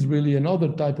 This is really another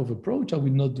type of approach. I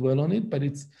will not dwell on it, but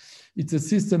it's a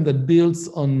system that builds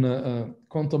on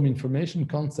quantum information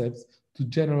concepts to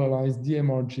generalize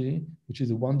DMRG, which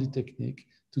is a 1D technique,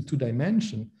 to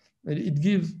 2-dimension. And it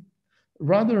gives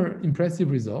rather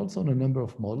impressive results on a number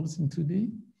of models in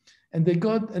 2D. And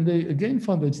they again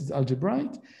found that it's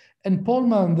algebraic. And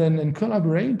Polman then and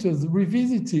collaborators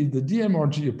revisited the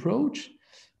DMRG approach,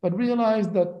 but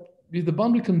realized that with the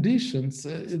boundary conditions,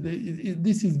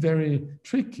 this is very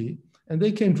tricky. And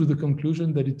they came to the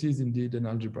conclusion that it is indeed an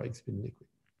algebraic spin liquid.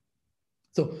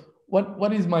 So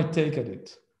what is my take at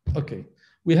it? Okay,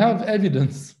 we have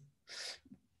evidence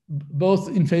both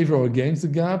in favor or against the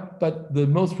gap, but the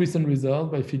most recent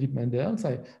result by Philip Mendels,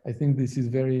 I think this is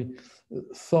very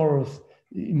thorough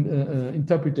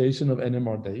interpretation of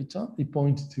NMR data. He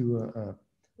points to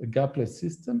a gapless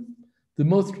system. The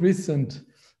most recent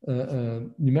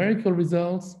numerical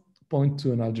results point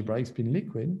to an algebraic spin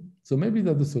liquid. So maybe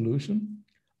that's the solution.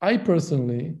 I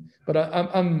personally, but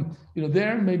I'm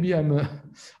there, maybe I'm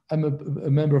a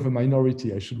member of a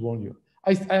minority, I should warn you.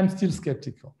 I am still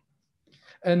skeptical.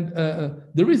 And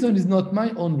the reason is not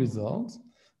my own results.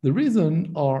 The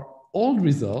reason are old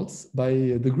results by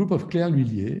the group of Claire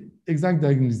Lhuillier, exact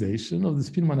diagonalization of the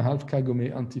spin 1/2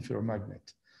 Kagome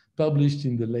antiferromagnet, published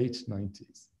in the late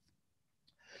 90s.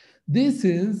 This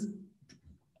is,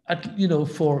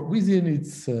 for within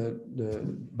its the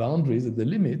boundaries, the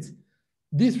limits,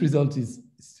 this result is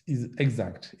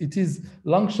exact. It is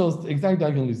Langshaw's exact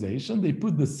diagonalization. They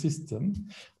put the system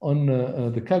on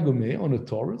the Kagome on a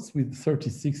torus with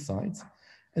 36 sites,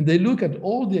 and they look at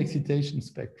all the excitation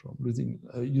spectrum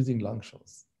using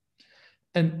Langshaw's.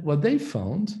 And what they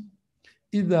found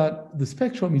is that the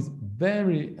spectrum is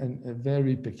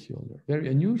very peculiar, very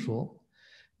unusual,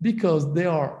 because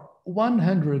there are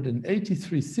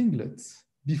 183 singlets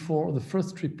before the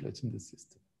first triplet in the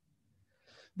system.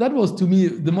 that was to me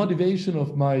the motivation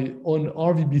of my own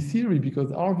RVB theory,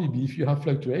 because RVB, if you have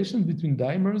fluctuations between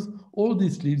dimers, all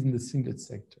this lives in the singlet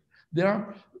sector. There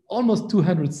are almost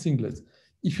 200 singlets.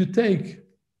 If you take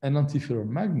an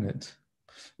antiferromagnet,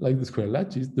 like the square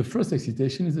lattice, the first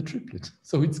excitation is a triplet.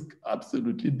 So it's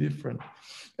absolutely different.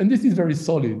 And this is very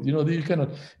solid. You know, you cannot,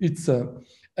 it's,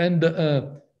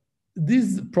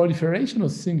 this proliferation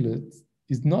of singlets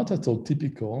is not at all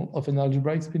typical of an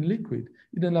algebraic spin liquid.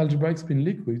 In an algebraic spin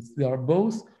liquid, there are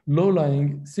both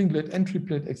low-lying singlet and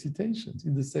triplet excitations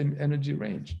in the same energy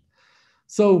range.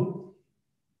 So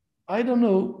I don't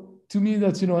know, to me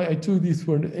that's, you know, I took this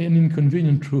for an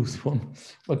inconvenient truth from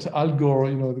what Al Gore,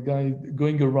 you know, the guy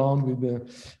going around with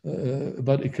the,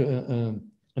 about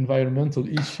environmental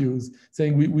issues,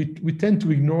 saying we tend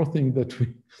to ignore things that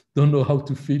we don't know how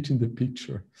to fit in the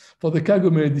picture. For the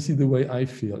Kagome, this is the way I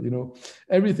feel, you know,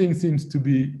 everything seems to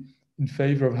be in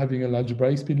favor of having an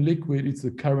algebraic spin liquid. It's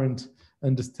the current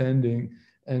understanding,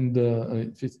 and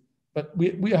but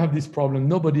we have this problem.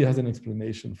 Nobody has an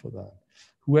explanation for that.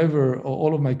 Whoever, or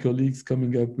all of my colleagues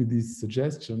coming up with this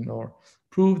suggestion or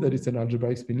prove that it's an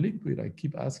algebraic spin liquid, I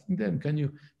keep asking them, can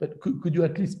you, but could you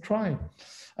at least try?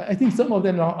 I think some of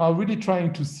them are really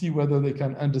trying to see whether they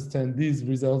can understand these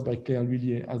results by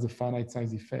Claire-Villiers as a finite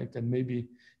size effect, and maybe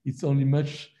it's only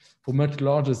for much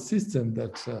larger system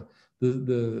that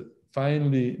the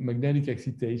finally magnetic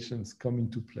excitations come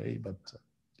into play, but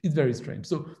it's very strange.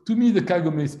 So to me, the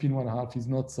Kagome spin 1/2 is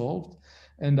not solved.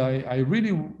 And I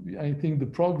think the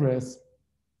progress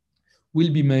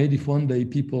will be made if one day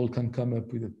people can come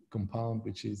up with a compound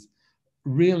which is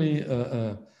really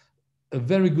a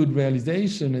very good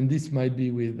realization. And this might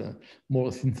be with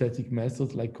more synthetic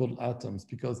methods like cold atoms,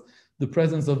 because the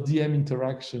presence of DM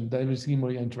interaction,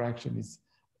 Dirac-Moore interaction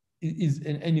is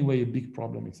in any way a big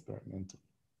problem experimentally.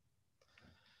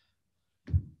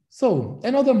 So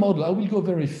another model, I will go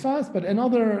very fast, but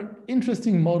another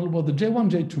interesting model was the J1,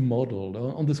 J2 model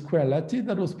on the square lattice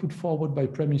that was put forward by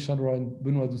Premi Chandra and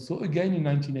Benoît Dussault, again in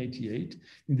 1988,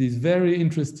 in these very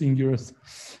interesting years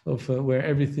of where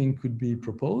everything could be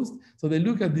proposed. So they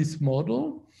look at this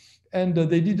model, and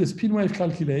they did a spin wave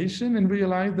calculation and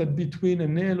realized that between a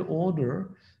Néel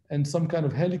order and some kind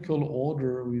of helical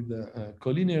order with a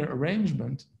collinear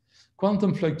arrangement,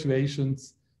 quantum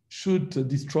fluctuations should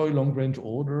destroy long-range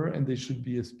order, and they should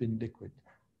be a spin liquid.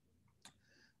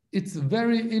 It's a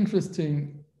very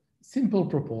interesting, simple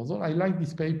proposal. I like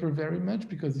this paper very much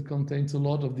because it contains a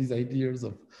lot of these ideas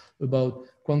about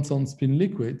quantum spin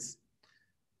liquids.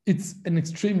 It's an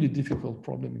extremely difficult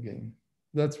problem again.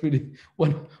 That's really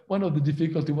one of the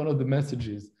difficulty, one of the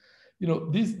messages. You know,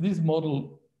 this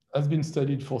model has been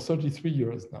studied for 33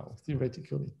 years now,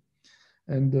 theoretically,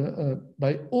 and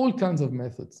by all kinds of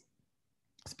methods.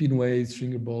 Spin waves,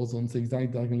 Schwinger bosons,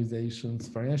 exact diagonalizations,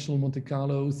 variational Monte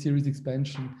Carlo, series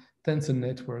expansion, tensor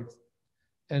networks,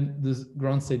 and the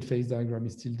ground state phase diagram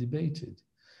is still debated.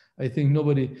 I think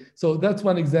nobody, so that's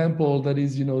one example that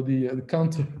is, you know, the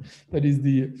counter, that is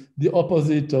the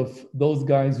opposite of those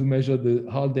guys who measure the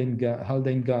Haldane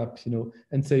gap, you know,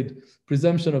 and said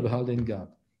presumption of a Haldane gap.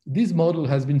 This model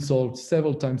has been solved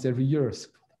several times every year.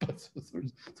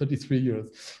 33 years.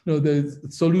 You know, the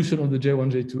solution of the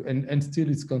J1, J2, and still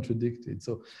it's contradicted.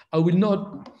 So I will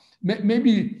not,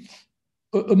 maybe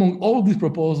among all these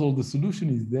proposals, the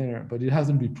solution is there, but it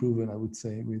hasn't been proven, I would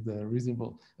say, with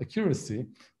reasonable accuracy.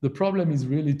 The problem is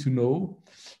really to know.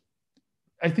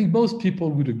 I think most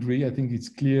people would agree. I think it's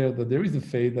clear that there is a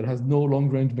phase that has no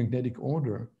long-range magnetic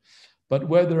order, but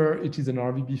whether it is an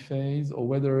RVB phase or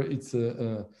whether it's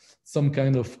some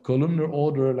kind of columnar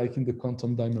order, like in the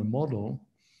quantum dimer model,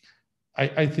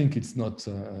 I think it's not,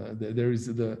 there is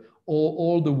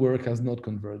all the work has not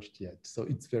converged yet. So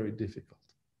it's very difficult.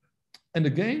 And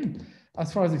again,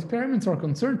 as far as experiments are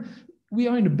concerned, we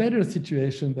are in a better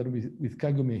situation than with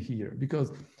Kagome here,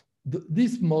 because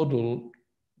this model,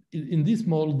 in this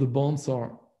model, the bonds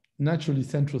are naturally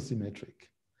centrosymmetric.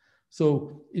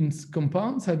 So in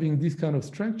compounds having this kind of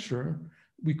structure,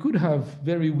 we could have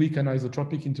very weak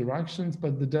anisotropic interactions,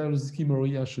 but the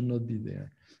Dirac-Moore should not be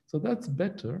there. So that's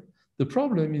better. The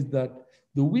problem is that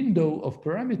the window of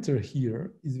parameter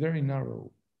here is very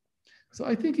narrow. So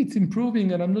I think it's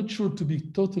improving, and I'm not sure to be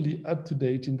totally up to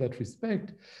date in that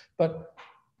respect. But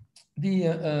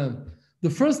the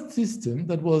first system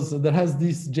that has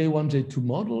this J1, J2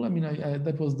 model, I mean,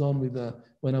 that was done with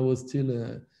when I was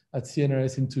still at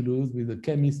CNRS in Toulouse with a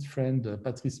chemist friend,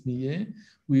 Patrice Millet.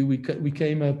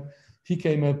 He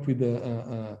came up with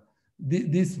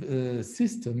this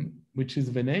system, which is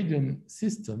a vanadium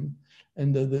system,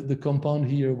 and the compound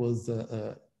here was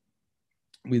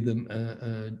with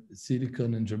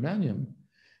silicon and germanium.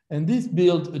 And this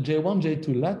built a J1,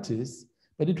 J2 lattice,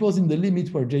 but it was in the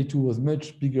limit where J2 was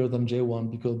much bigger than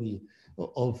J1 because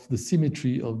of the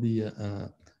symmetry of the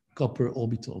copper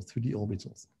orbitals, 3D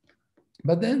orbitals.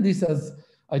 But then this has,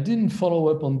 I didn't follow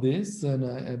up on this,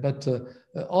 but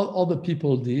other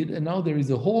people did. And now there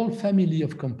is a whole family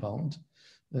of compounds,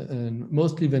 and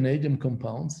mostly vanadium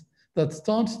compounds, that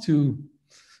start to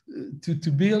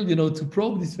build, to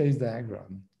probe this phase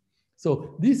diagram.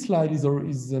 So this slide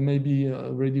is maybe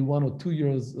already 1 or 2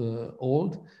 years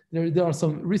old. There are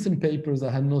some recent papers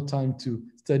I had no time to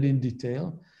study in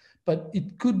detail, but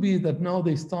it could be that now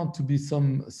they start to be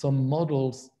some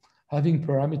models having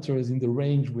parameters in the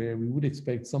range where we would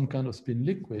expect some kind of spin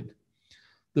liquid.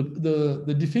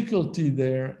 The difficulty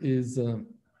there is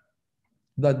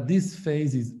that this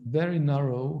phase is very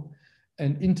narrow,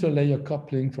 and interlayer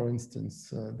coupling, for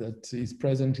instance, that is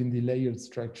present in the layered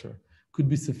structure could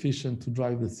be sufficient to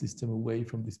drive the system away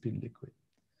from the spin liquid.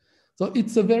 So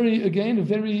it's a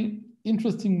very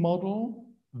interesting model,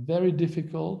 very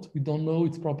difficult. We don't know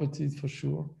its properties for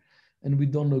sure, and we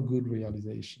don't know good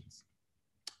realizations.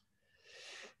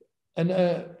 And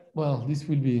well, this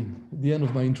will be the end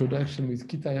of my introduction with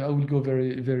Kitaev. I will go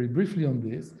very briefly on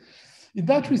this. In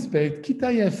that respect,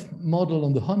 Kitaev model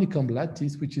on the honeycomb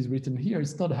lattice, which is written here,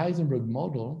 it's not a Heisenberg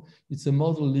model. It's a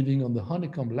model living on the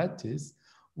honeycomb lattice,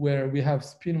 where we have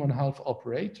spin 1/2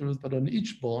 operators, but on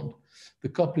each bond, the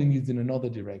coupling is in another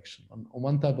direction. On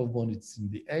one type of bond, it's in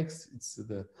the X, it's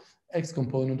the X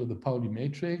component of the Pauli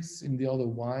matrix, in the other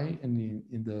Y, and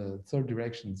in the third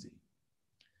direction, Z.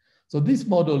 So this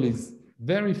model is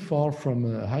very far from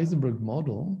a Heisenberg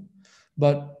model,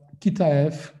 but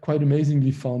Kitaev quite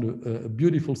amazingly found a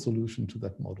beautiful solution to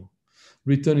that model,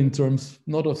 written in terms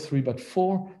not of 3 but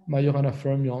 4 Majorana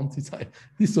fermions.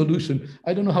 This solution,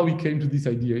 I don't know how he came to this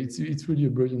idea. It's really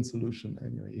a brilliant solution.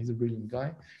 Anyway, he's a brilliant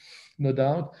guy, no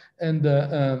doubt. And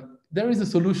there is a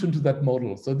solution to that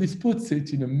model. So this puts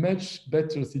it in a much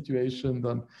better situation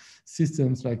than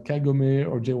systems like Kagome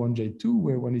or J1, J2,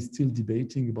 where one is still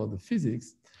debating about the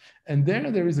physics. And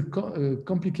there is a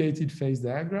complicated phase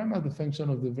diagram as a function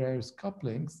of the various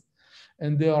couplings.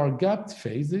 And there are gapped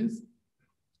phases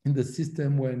in the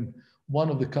system when one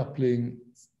of the coupling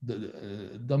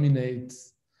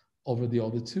dominates over the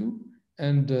other two.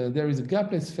 And there is a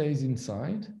gapless phase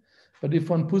inside. But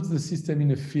if one puts the system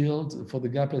in a field for the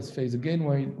gapless phase, again,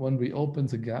 one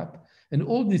reopens a gap. And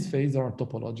all these phases are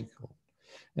topological.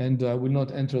 And I will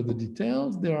not enter the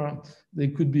details. They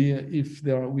could be, if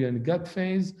we are in a gap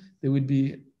phase, there would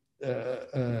be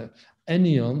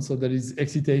anyons, so that is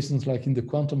excitations like in the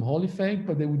quantum Hall effect,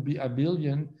 but there would be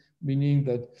abelian, meaning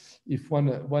that if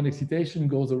one excitation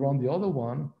goes around the other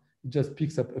one, it just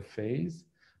picks up a phase.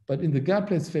 But in the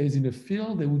gapless phase in a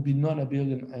field, there would be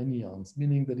non-abelian anyons,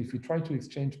 meaning that if we try to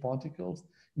exchange particles,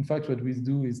 in fact, what we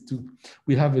do is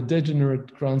we have a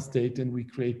degenerate ground state and we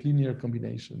create linear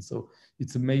combinations. So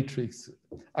it's a matrix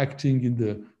acting in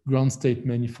the ground state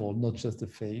manifold, not just a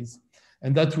phase.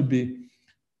 And that would be,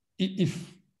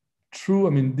 if true,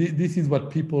 I mean, this is what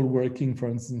people working, for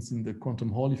instance, in the quantum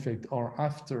Hall effect are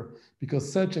after,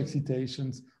 because such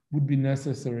excitations would be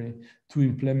necessary to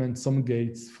implement some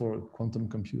gates for a quantum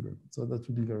computer. So that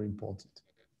would be very important.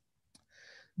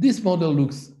 This model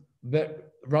looks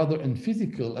rather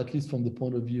unphysical, at least from the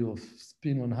point of view of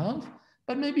spin 1/2,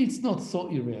 but maybe it's not so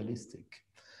unrealistic.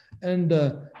 And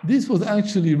this was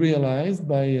actually realized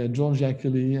by George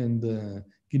Yackel and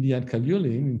Gideon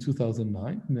Kalyulin in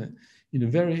 2009 in a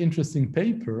very interesting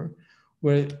paper,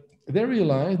 where they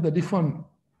realized that if one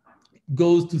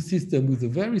goes to system with a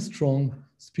very strong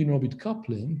spin-orbit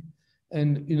coupling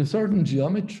and in a certain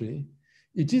geometry,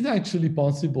 it is actually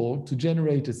possible to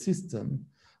generate a system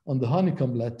on the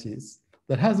honeycomb lattice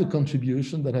that has a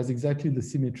contribution that has exactly the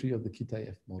symmetry of the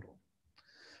Kitaev model.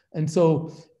 And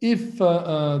so if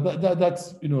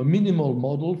that's a minimal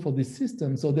model for this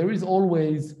system, so there is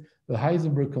always a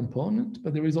Heisenberg component,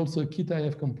 but there is also a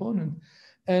Kitaev component.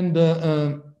 And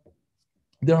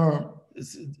there are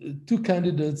two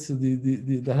candidates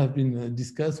that have been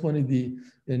discussed. One is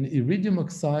an iridium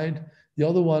oxide. The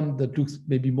other one that looks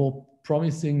maybe more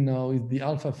promising now is the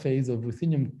alpha phase of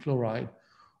ruthenium chloride,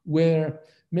 where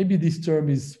maybe this term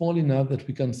is small enough that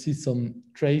we can see some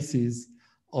traces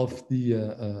of the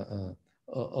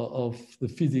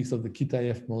physics of the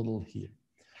Kitaev model here.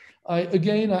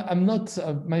 I'm not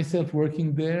myself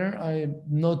working there. I'm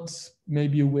not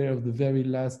maybe aware of the very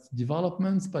last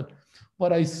developments, but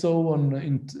what I saw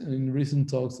in recent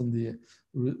talks on the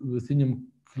ruthenium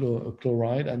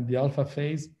chloride and the alpha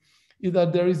phase is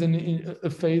that there is a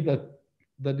phase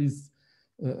that is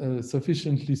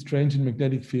sufficiently strange in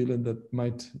magnetic field and that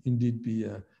might indeed be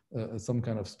some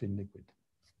kind of spin liquid.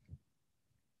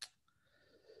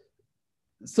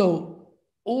 So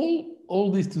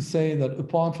all this to say that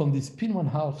apart from this spin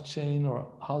 1/2 chain or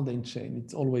Haldane chain,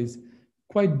 it's always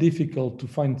quite difficult to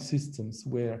find systems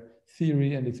where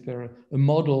theory and experiment, a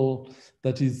model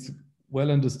that is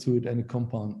well understood and a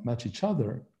compound match each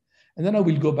other. And then I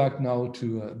will go back now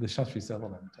to the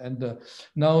Shaftri-Sutherland. And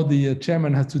now the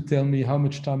chairman has to tell me how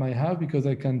much time I have, because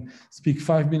I can speak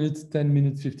 5 minutes, 10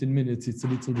 minutes, 15 minutes. It's a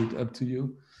little bit up to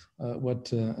you.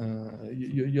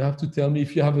 You have to tell me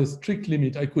if you have a strict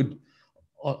limit. I could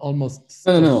almost...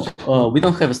 No. We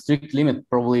don't have a strict limit.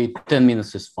 Probably 10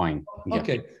 minutes is fine. Yeah.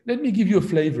 Okay, let me give you a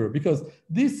flavor, because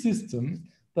this system,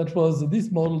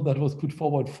 this model that was put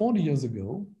forward 40 years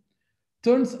ago,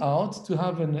 turns out to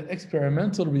have an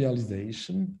experimental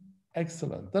realization.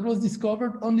 Excellent. That was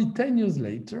discovered only 10 years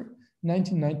later,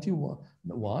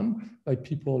 1991, by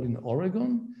people in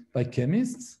Oregon, by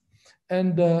chemists.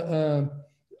 And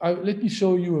let me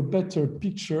show you a better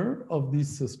picture of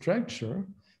this structure.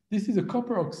 This is a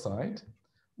copper oxide,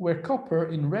 where copper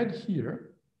in red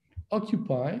here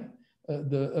occupy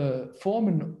form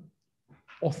an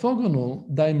orthogonal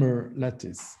dimer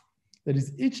lattice. That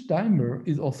is, each dimer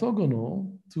is orthogonal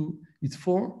to its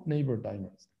 4 neighbor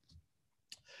dimers.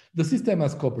 The system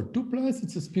has copper 2+,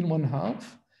 it's a spin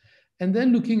 1/2. And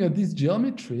then looking at this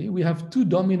geometry, we have 2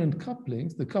 dominant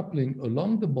couplings, the coupling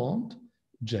along the bond,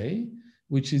 J,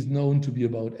 which is known to be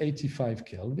about 85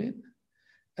 Kelvin,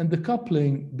 and the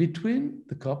coupling between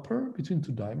the copper, between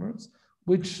 2 dimers,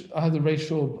 which has a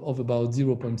ratio of about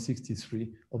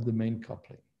 0.63 of the main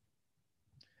coupling.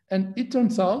 And it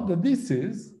turns out that this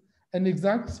is an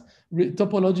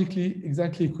topologically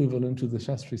exactly equivalent to the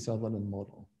Shaftri-Sutherland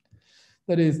model.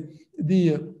 That is,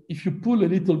 if you pull a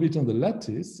little bit on the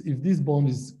lattice, if this bond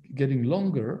is getting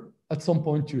longer, at some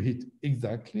point you hit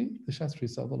exactly the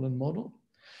Shaftri-Sutherland model.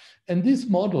 And this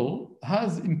model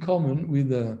has in common with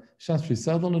the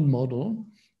Shaftri-Sutherland model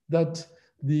that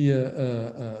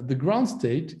the ground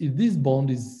state, if this bond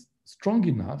is strong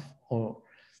enough, or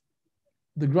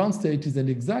the ground state is an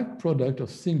exact product of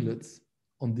singlets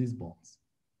on these bonds.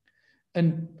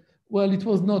 And well, it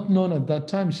was not known at that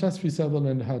time.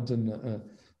 Shaftri-Sutherland had an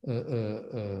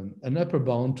upper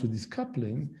bound to this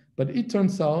coupling, but it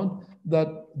turns out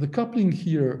that the coupling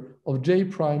here of J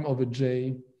prime over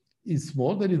J is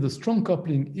small. That is, the strong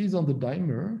coupling is on the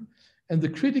dimer, and the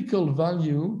critical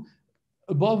value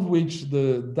above which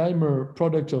the dimer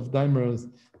product of dimers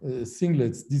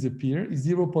singlets disappear is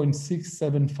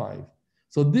 0.675.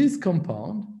 So this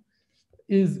compound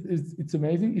it's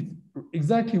amazing. It's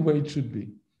exactly where it should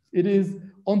be. It is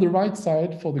on the right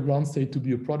side for the ground state to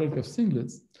be a product of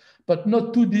singlets, but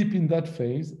not too deep in that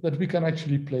phase that we can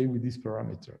actually play with this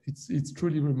parameter. It's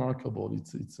truly remarkable.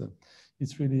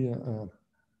 It's really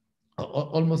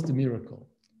almost a miracle.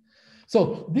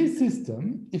 So this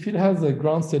system, if it has a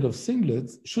ground state of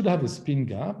singlets, should have a spin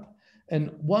gap.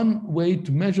 And one way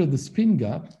to measure the spin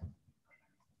gap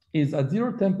is at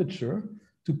 0 temperature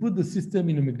to put the system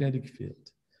in a magnetic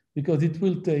field, because it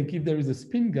will take, if there is a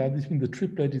spin gap, this means the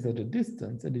triplet is at a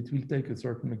distance, and it will take a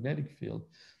certain magnetic field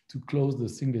to close the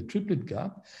singlet triplet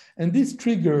gap. And this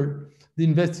triggered the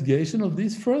investigation of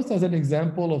this first as an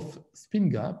example of spin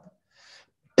gap.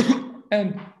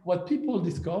 And what people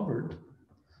discovered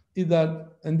is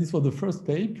that, and this was the first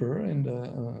paper, and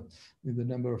with a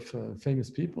number of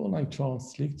famous people like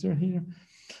Charles Schlichter here,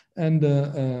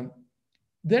 and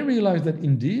they realized that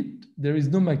indeed there is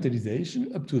no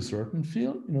magnetization up to a certain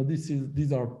field. You know,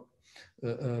 these are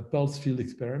pulse field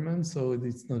experiments, so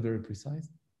it's not very precise.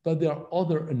 But there are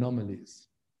other anomalies,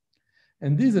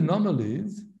 and these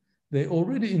anomalies they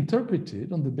already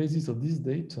interpreted on the basis of this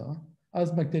data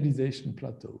as magnetization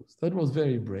plateaus. That was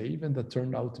very brave, and that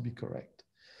turned out to be correct.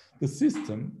 The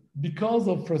system, because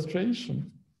of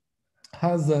frustration,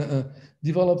 has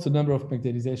developed a number of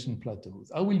magnetization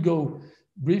plateaus. I will go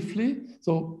briefly.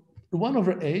 So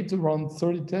 1/8, around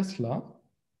 30 Tesla.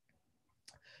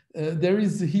 There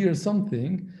is here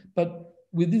something, but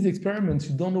with these experiments,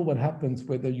 you don't know what happens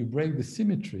whether you break the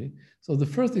symmetry. So the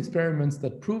first experiments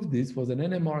that proved this was an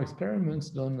NMR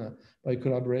experiment done by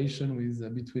collaboration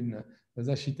between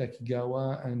Masashi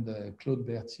Takigawa and Claude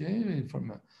Berthier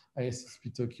from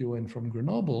ISSP Tokyo and from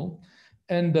Grenoble.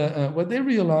 And what they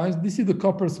realized, this is the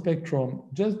copper spectrum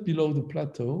just below the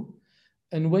plateau.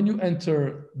 And when you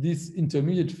enter this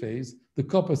intermediate phase, the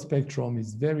copper spectrum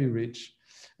is very rich.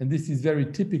 And this is very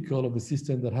typical of a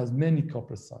system that has many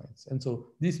copper sites. And so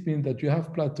this means that you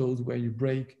have plateaus where you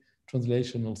break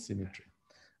translational symmetry.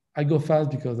 I go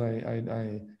fast because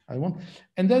I want.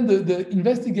 And then the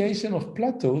investigation of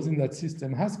plateaus in that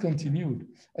system has continued,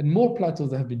 and more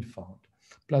plateaus have been found.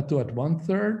 plateau at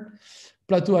 1/3,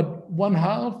 plateau at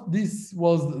 1/2. This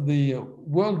was the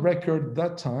world record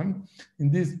that time. In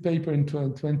this paper in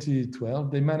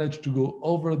 2012, they managed to go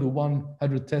over the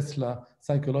 100 Tesla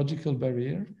psychological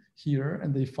barrier here, and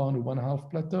they found a 1/2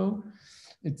 plateau.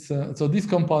 So this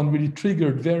compound really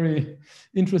triggered very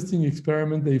interesting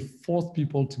experiment. They forced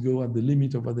people to go at the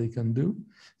limit of what they can do,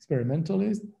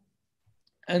 experimentalists.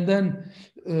 And then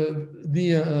the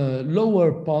lower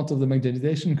part of the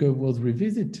magnetization curve was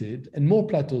revisited and more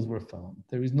plateaus were found.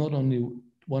 There is not only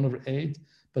 1/8,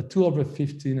 but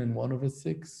 2/15 and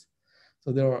 1/6. So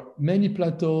there are many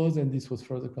plateaus, and this was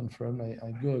further confirmed. I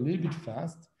go a little bit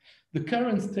fast. The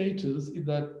current status is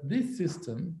that this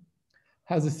system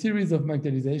has a series of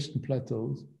magnetization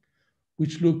plateaus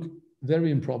which look very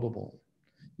improbable.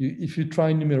 If you try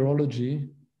numerology,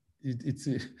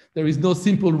 there is no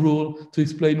simple rule to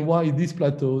explain why these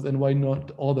plateaus and why not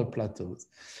other plateaus.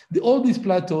 All these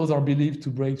plateaus are believed to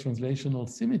break translational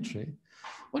symmetry.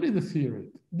 What is the theory?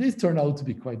 This turned out to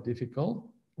be quite difficult.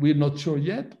 We're not sure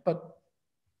yet, but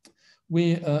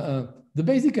the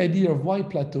basic idea of why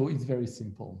plateau is very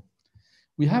simple.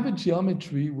 We have a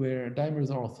geometry where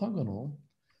dimers are orthogonal.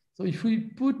 So if we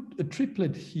put a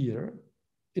triplet here,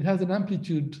 it has an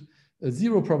amplitude, a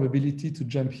 0 probability to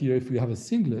jump here if we have a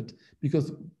singlet, because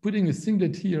putting a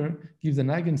singlet here gives an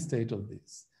eigenstate of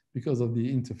this because of the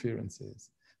interferences.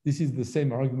 This is the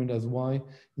same argument as why,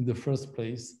 in the first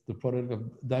place, the product of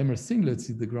dimer singlets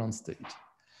is the ground state.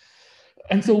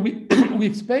 And so we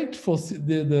expect for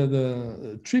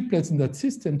the triplets in that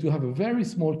system to have a very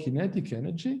small kinetic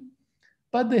energy,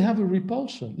 but they have a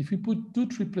repulsion. If we put two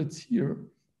triplets here,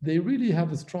 they really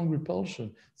have a strong repulsion.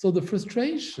 So the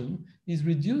frustration is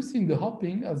reducing the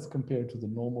hopping as compared to the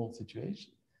normal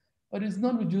situation, but it's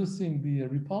not reducing the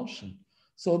repulsion.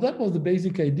 So that was the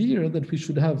basic idea, that we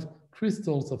should have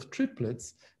crystals of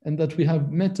triplets and that we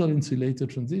have metal insulator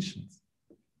transitions.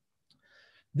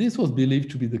 This was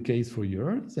believed to be the case for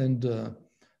years, and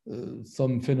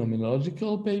some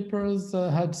phenomenological papers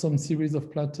had some series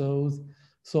of plateaus.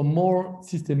 So more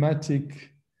systematic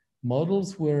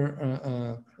models were,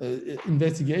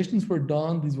 investigations were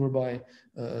done. These were by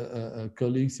former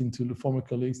colleagues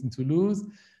in Toulouse.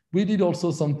 We did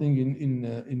also something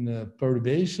in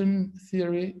perturbation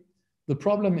theory. The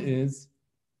problem is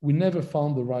we never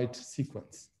found the right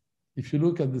sequence. If you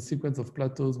look at the sequence of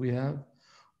plateaus we have,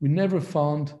 we never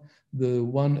found the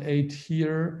 1/8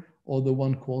 here or the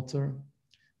 1/4.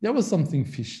 There was something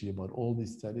fishy about all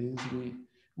these studies.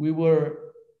 We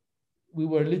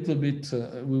were a little bit,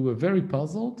 we were very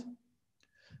puzzled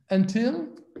until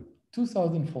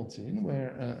 2014, where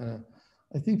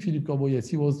I think Philippe Corbeau, yes,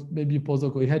 he was maybe a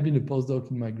postdoc, or he had been a postdoc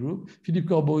in my group. Philippe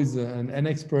Corbeau is an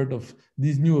expert of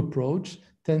this new approach,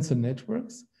 tensor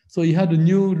networks. So he had a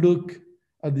new look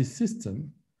at this system,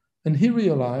 and he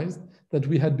realized that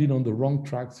we had been on the wrong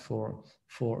tracks for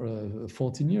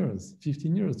 14 years,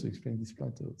 15 years to explain these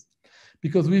plateaus.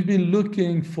 Because we've been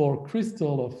looking for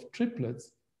crystal of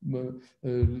triplets,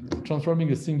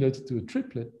 transforming a singlet to a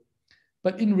triplet.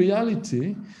 But in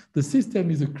reality, the system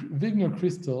is a Wigner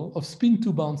crystal of spin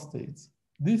 2 bound states.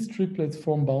 These triplets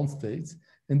form bound states,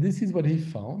 and this is what he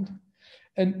found.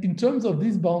 And in terms of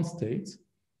these bound states,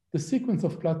 the sequence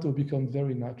of plateau becomes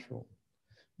very natural.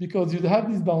 Because you have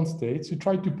these bound states, you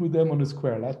try to put them on a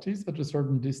square lattice at a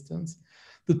certain distance.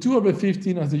 The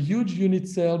 2/15 has a huge unit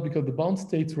cell because the bound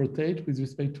states rotate with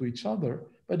respect to each other,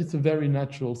 but it's a very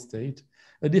natural state.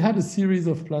 They had a series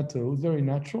of plateaus, very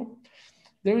natural.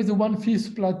 There is a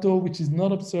 1/5 plateau, which is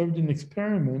not observed in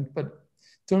experiment, but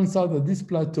turns out that this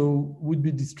plateau would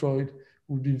be destroyed,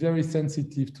 would be very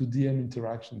sensitive to DM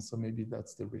interactions. So maybe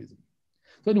that's the reason.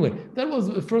 So anyway, that was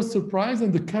the first surprise.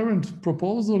 And the current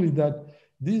proposal is that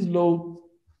these low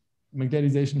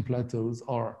magnetization plateaus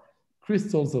are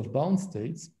crystals of bound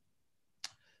states.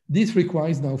 This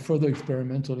requires now further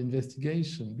experimental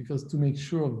investigation, because to make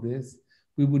sure of this,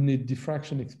 we would need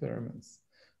diffraction experiments,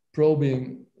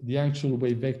 probing the actual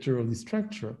wave vector of the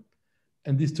structure.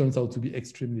 And this turns out to be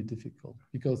extremely difficult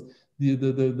because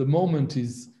the moment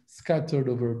is scattered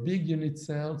over a big unit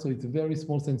cell. So it's a very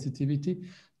small sensitivity.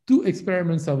 2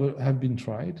 experiments have been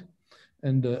tried.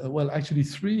 And well, actually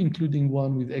 3, including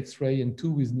one with X-ray and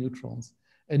 2 with neutrons.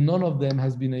 And none of them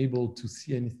has been able to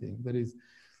see anything. That is,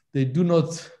 they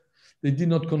did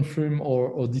not confirm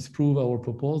or disprove our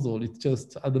proposal. It's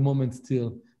just at the moment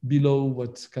still below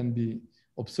what can be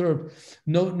observed.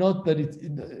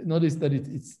 Notice that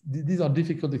these are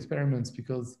difficult experiments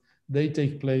because they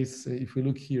take place, if we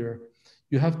look here,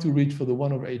 you have to reach for the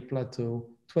 1/8 plateau,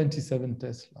 27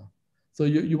 Tesla. So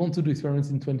you want to do experiments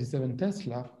in 27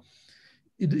 Tesla.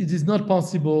 It is not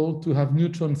possible to have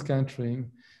neutron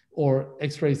scattering or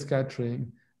X-ray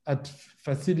scattering at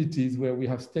facilities where we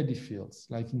have steady fields,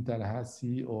 like in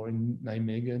Tallahassee or in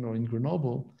Nijmegen or in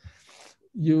Grenoble,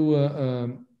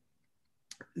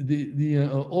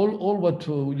 all what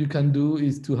you can do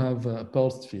is to have a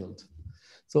pulsed field.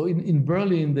 So in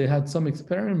Berlin, they had some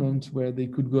experiments where they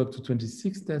could go up to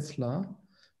 26 Tesla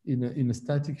in a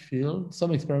static field.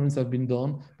 Some experiments have been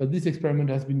done, but this experiment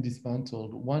has been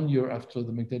dismantled 1 year after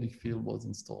the magnetic field was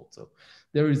installed. So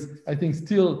there is, I think,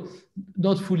 still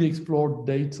not fully explored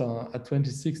data at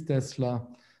 26 Tesla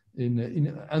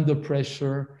under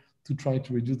pressure to try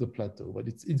to reduce the plateau, but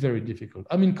it's very difficult.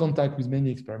 I'm in contact with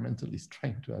many experimentalists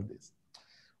trying to have this.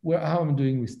 How I'm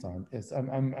doing with time? Yes,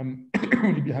 I'm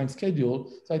really behind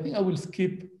schedule, so I think I will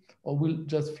skip or will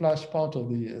just flash part of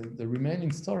the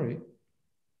remaining story.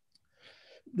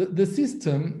 The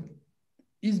system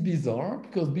is bizarre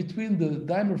because between the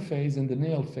dimer phase and the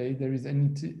nail phase, there is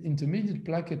an intermediate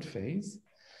plaquette phase.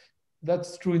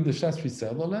 That's true in the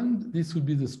Shastri-Sutherland. This would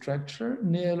be the structure,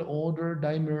 nail order,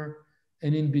 dimer,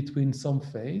 and in between some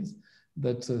phase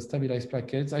that stabilize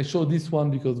plaquettes. I show this one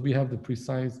because we have the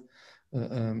precise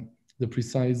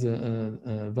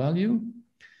value.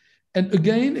 And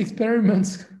again,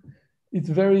 experiments, it's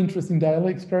very interesting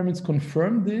dialogue. Experiments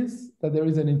confirm this, that there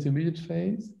is an intermediate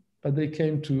phase, but they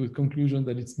came to a conclusion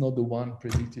that it's not the one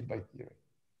predicted by theory.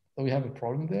 So we have a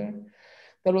problem there.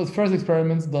 That was first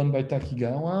experiments done by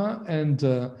Takigawa, and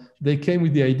they came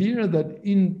with the idea that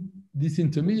in this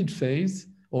intermediate phase,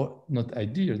 or not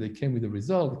idea, they came up with the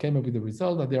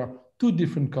result that there are two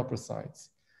different copper sites.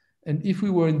 And if we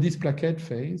were in this plaquette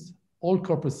phase, all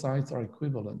copper sites are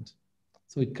equivalent.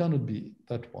 So it cannot be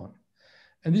that one.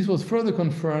 And this was further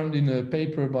confirmed in a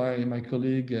paper by my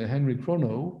colleague Henry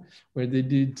Chrono, where they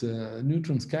did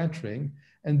neutron scattering,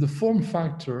 and the form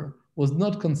factor was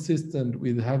not consistent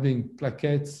with having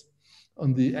plaquettes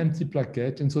on the empty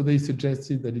plaquette, and so they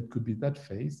suggested that it could be that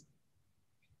phase.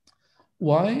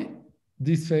 Why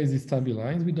this phase is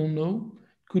stabilized, we don't know.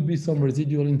 Could be some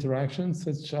residual interactions,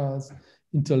 such as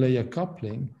interlayer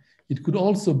coupling. It could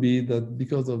also be that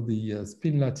because of the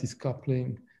spin lattice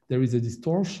coupling, there is a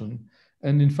distortion.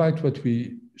 And in fact, what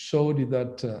we showed is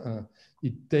that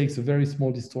it takes a very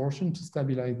small distortion to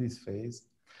stabilize this phase.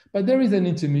 But there is an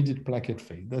intermediate plaquette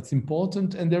phase. That's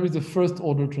important. And there is a first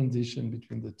order transition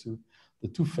between the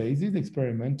two phases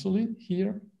experimentally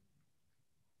here.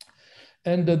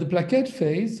 And the plaquette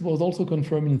phase was also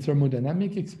confirmed in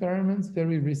thermodynamic experiments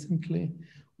very recently,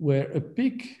 where a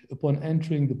peak upon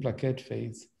entering the plaquette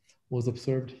phase was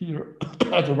observed here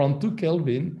at around 2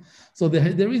 Kelvin. So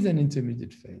there is an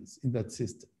intermediate phase in that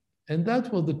system. And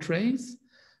that was the trace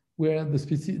where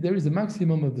there is a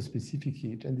maximum of the specific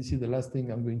heat. And this is the last thing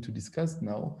I'm going to discuss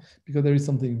now, because there is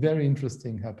something very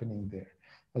interesting happening there,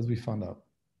 as we found out.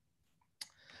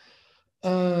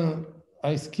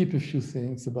 I skip a few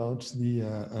things about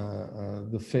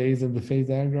the phase and the phase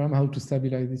diagram, how to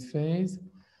stabilize this phase.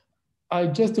 I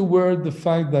just aware the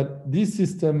fact that this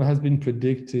system has been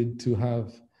predicted to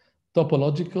have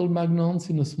topological magnons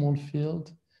in a small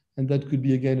field. And that could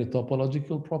be, again, a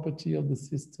topological property of the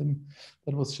system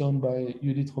that was shown by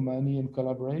Judith Romani and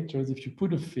collaborators. If you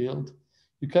put a field,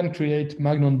 you can create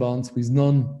magnon bonds with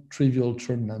non-trivial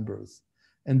Chern numbers.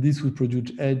 And this would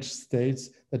produce edge states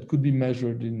that could be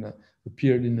measured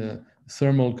appeared in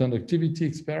thermal conductivity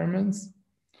experiments.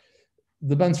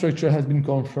 The band structure has been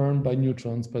confirmed by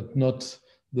neutrons, but not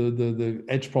the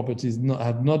edge properties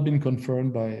have not been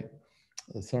confirmed by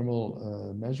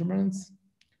thermal measurements.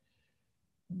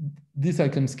 This I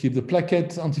can skip. The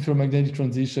plaquette antiferromagnetic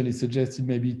transition is suggested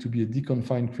maybe to be a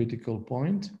deconfined critical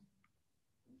point.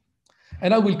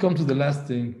 And I will come to the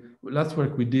last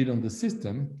work we did on the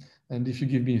system. And if you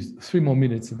give me 3 more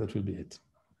minutes, that will be it.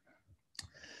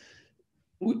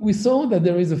 We saw that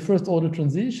there is a first order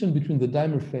transition between the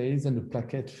dimer phase and the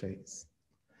plaquette phase.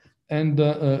 And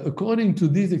according to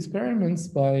these experiments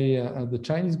by the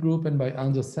Chinese group and by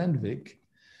Anders Sandvik,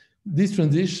 this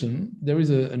transition, there is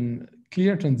a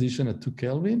clear transition at 2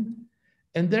 Kelvin,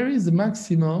 and there is a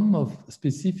maximum of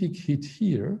specific heat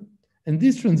here. And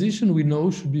this transition we know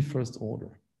should be first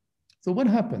order. So what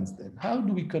happens then? How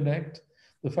do we connect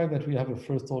the fact that we have a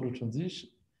first order transition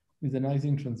with an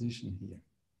Ising transition here?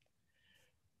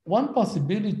 One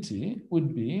possibility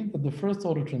would be that the first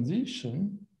order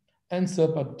transition ends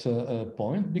up at a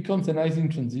point, becomes an Ising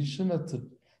transition at a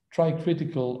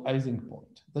tricritical Ising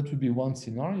point. That would be one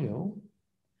scenario.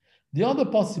 The other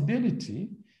possibility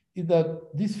is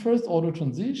that this first order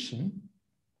transition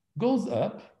goes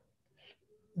up.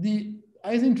 The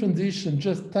Ising transition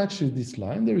just touches this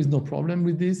line. There is no problem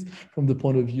with this from the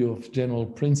point of view of general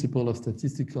principle of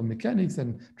statistical mechanics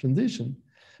and transition.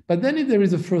 But then if there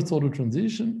is a first order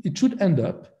transition, it should end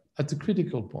up at a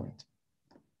critical point.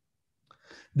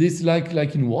 This,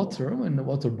 like in water, when the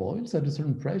water boils at a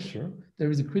certain pressure, there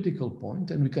is a critical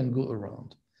point and we can go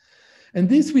around. And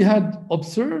this we had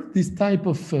observed this type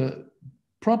of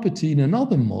property in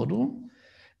another model.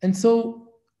 And so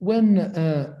when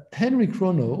Henry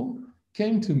Chrono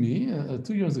came to me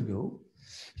 2 years ago,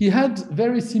 he had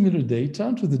very similar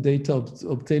data to the data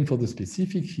obtained for the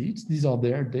specific heat. These are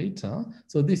their data.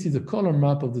 So this is a color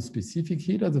map of the specific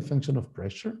heat as a function of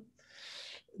pressure.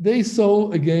 They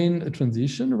saw again a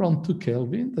transition around 2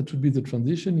 Kelvin. That would be the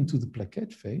transition into the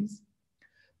plaquette phase.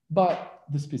 But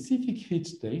the specific heat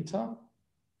data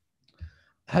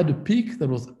had a peak that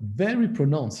was very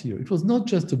pronounced here. It was not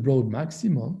just a broad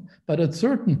maximum, but at a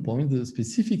certain point, the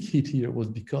specific heat here was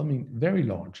becoming very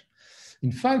large.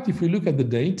 In fact, if we look at the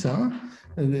data,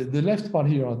 the left part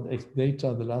here are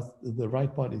data, the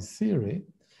right part is theory.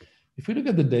 If we look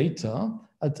at the data,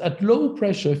 at low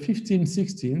pressure, 15,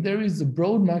 16, there is a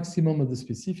broad maximum of the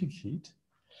specific heat.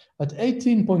 At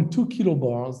 18.2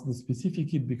 kilobars, the specific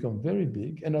heat becomes very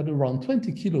big. And at around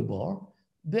 20 kilobar,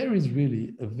 there is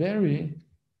really a very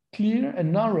clear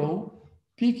and narrow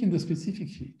peak in the specific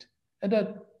heat. And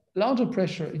at larger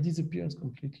pressure, it disappears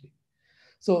completely.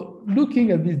 So looking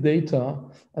at this data,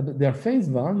 at their phase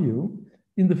value,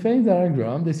 in the phase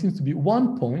diagram, there seems to be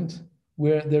one point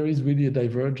where there is really a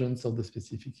divergence of the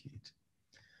specific heat.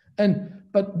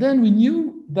 But then we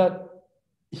knew that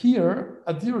here,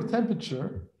 at 0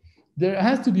 temperature, there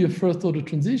has to be a first order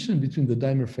transition between the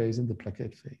dimer phase and the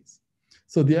plaquette phase.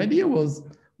 So the idea was,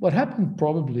 what happened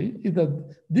probably is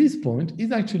that this point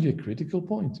is actually a critical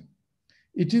point.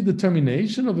 It is the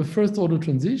termination of a first order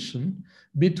transition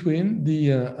between the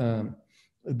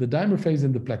dimer phase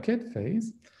and the plaquette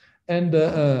phase. And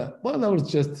well, that was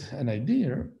just an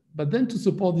idea. But then to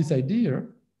support this idea,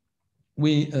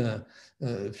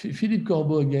 Philippe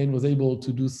Corbeau again was able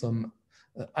to do some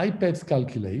IPEX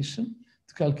calculation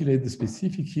to calculate the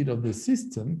specific heat of the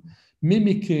system,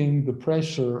 mimicking the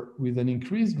pressure with an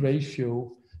increased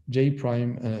ratio J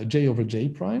over J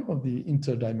prime of the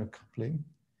interdimer coupling.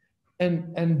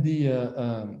 And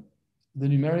the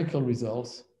numerical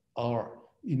results are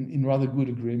in rather good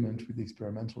agreement with the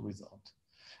experimental result.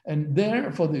 And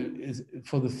there, for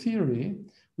the theory,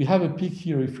 we have a peak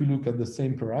here. If we look at the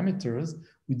same parameters,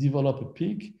 we develop a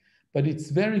peak, but it's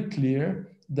very clear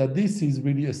that this is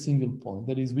really a single point.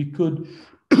 That is, we could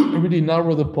really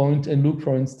narrow the point and look,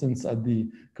 for instance, at the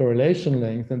correlation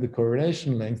length, and the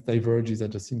correlation length diverges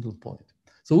at a single point.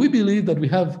 So we believe that we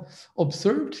have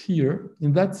observed here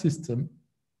in that system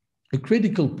a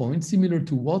critical point similar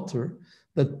to water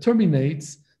that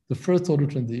terminates the first order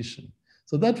transition.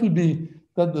 So that would be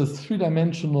that the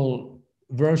 3-dimensional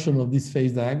version of this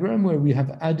phase diagram where we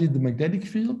have added the magnetic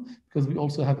field, because we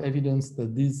also have evidence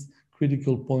that this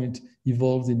critical point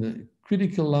evolves in a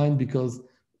critical line, because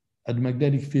at the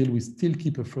magnetic field we still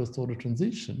keep a first order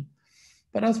transition.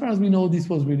 But as far as we know, this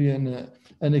was really an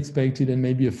unexpected and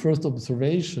maybe a first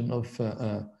observation of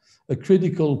a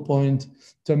critical point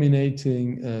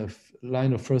terminating a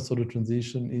line of first order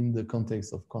transition in the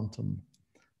context of quantum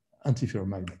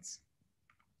antiferromagnets.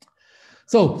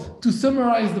 So to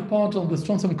summarize the part on the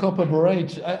strontium copper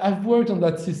borate, I've worked on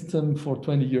that system for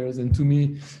 20 years, and to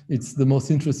me, it's the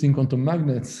most interesting quantum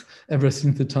magnets ever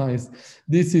synthesized.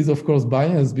 This is, of course,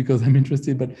 biased because I'm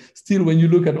interested, but still, when you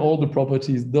look at all the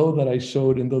properties, though that I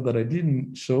showed and though that I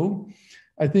didn't show,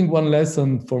 I think one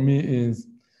lesson for me is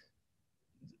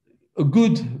a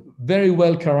good, very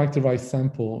well characterized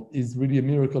sample is really a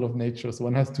miracle of nature. So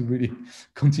one has to really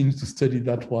continue to study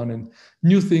that one. And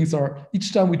new things are,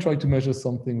 each time we try to measure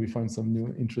something, we find some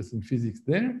new interesting physics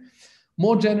there.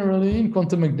 More generally, in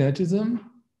quantum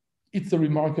magnetism, it's a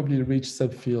remarkably rich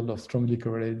subfield of strongly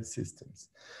correlated systems.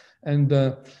 And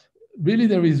really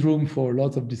there is room for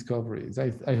lots of discoveries.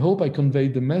 I hope I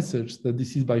conveyed the message that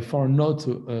this is by far not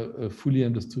a fully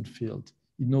understood field.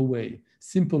 In no way.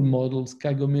 Simple models,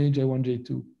 Kagome, J1,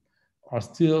 J2, are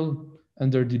still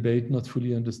under debate, not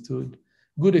fully understood.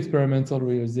 Good experimental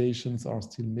realizations are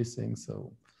still missing.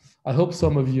 So I hope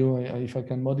some of you, if I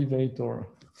can motivate or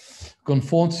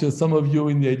confront some of you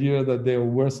in the idea that they are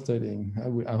worth studying,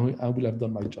 I will have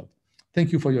done my job.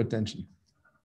 Thank you for your attention.